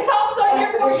TikToks on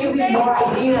your For You page?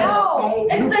 No,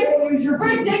 it's like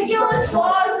ridiculous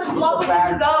laws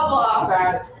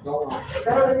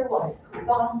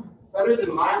Better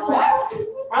than my life?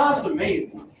 My life's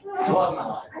amazing. I love my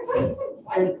life.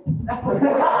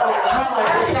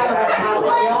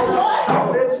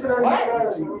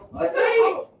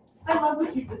 I love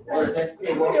what you just What is said.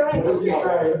 it? You're right. What did you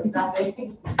say?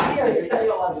 Nothing.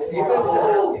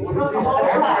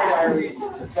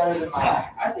 Better than my life.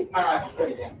 I think my life's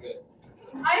pretty damn good.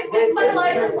 I think my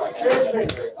life is.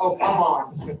 Oh, come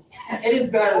on. It is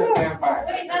better than vampire.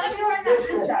 Wait, none of you are in that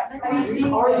group chat. Have you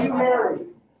seen? Are you married?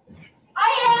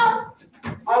 I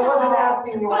I wasn't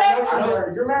asking you, I know you're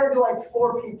married. You're married to like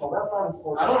 4 people, that's not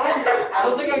important. I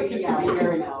don't think I can be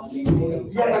married now.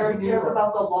 Yeah, but who cares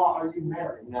about the law? Are you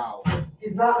married? No.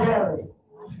 He's not married.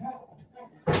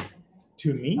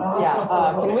 To me?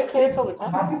 Can we cancel the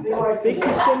test? Thank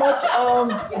you so much.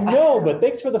 No, but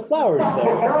thanks for the flowers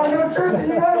though. No, Tristan,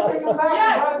 you gotta take him back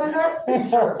and have the next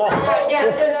teacher. am.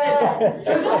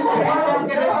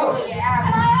 And I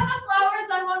have the flowers,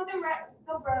 I want the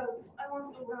rose. I want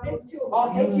the rose. It's 2 of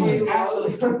I'll them. hit you,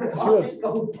 actually.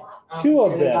 Two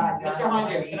of them. Mr.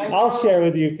 Hunter, can I? I'll share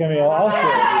with you, Camille. I'll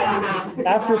share with you.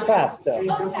 After class though. Too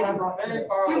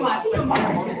much, too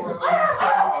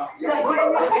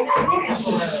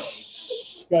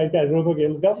Guys, real quick,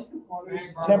 let's go.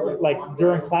 Like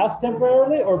during class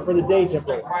temporarily or for the day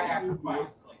temporarily? Right after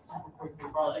class, like super quickly,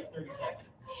 probably like 30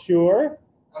 seconds. Sure.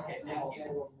 Okay, thank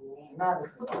you.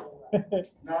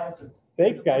 Madison.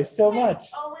 Thanks, guys, so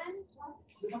much.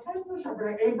 He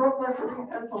broke my freaking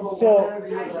pencil.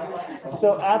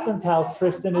 So Athens House,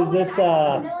 Tristan, is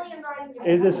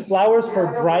this flowers for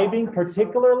bribing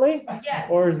particularly? Yes.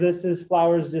 Or is this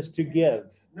flowers just to give?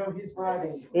 No, he's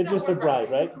bribing. It's just a bribe,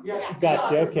 right? Yeah.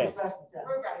 Gotcha, okay. We're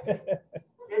right.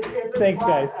 It's a Thanks,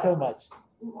 class guys, so act. much.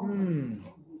 Where's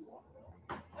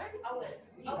Owen?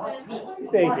 Owen.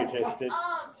 Thank you, Tristan.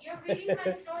 You're reading my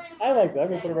story. I like that. I'm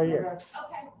gonna put it right here.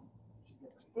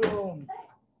 Okay. Boom.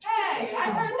 Hey, I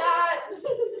heard that.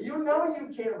 You know you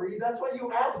can't read, that's why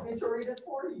you asked me to read it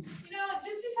for you. You know,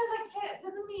 just because I can't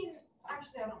doesn't mean,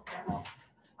 actually, I don't care.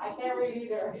 I can't read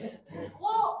either.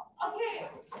 Well, okay.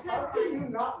 How can you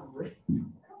not read?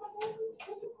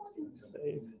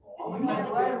 Save. You can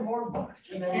learn more books.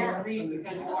 You can't read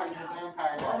because you watch the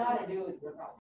vampire. I know how to do it.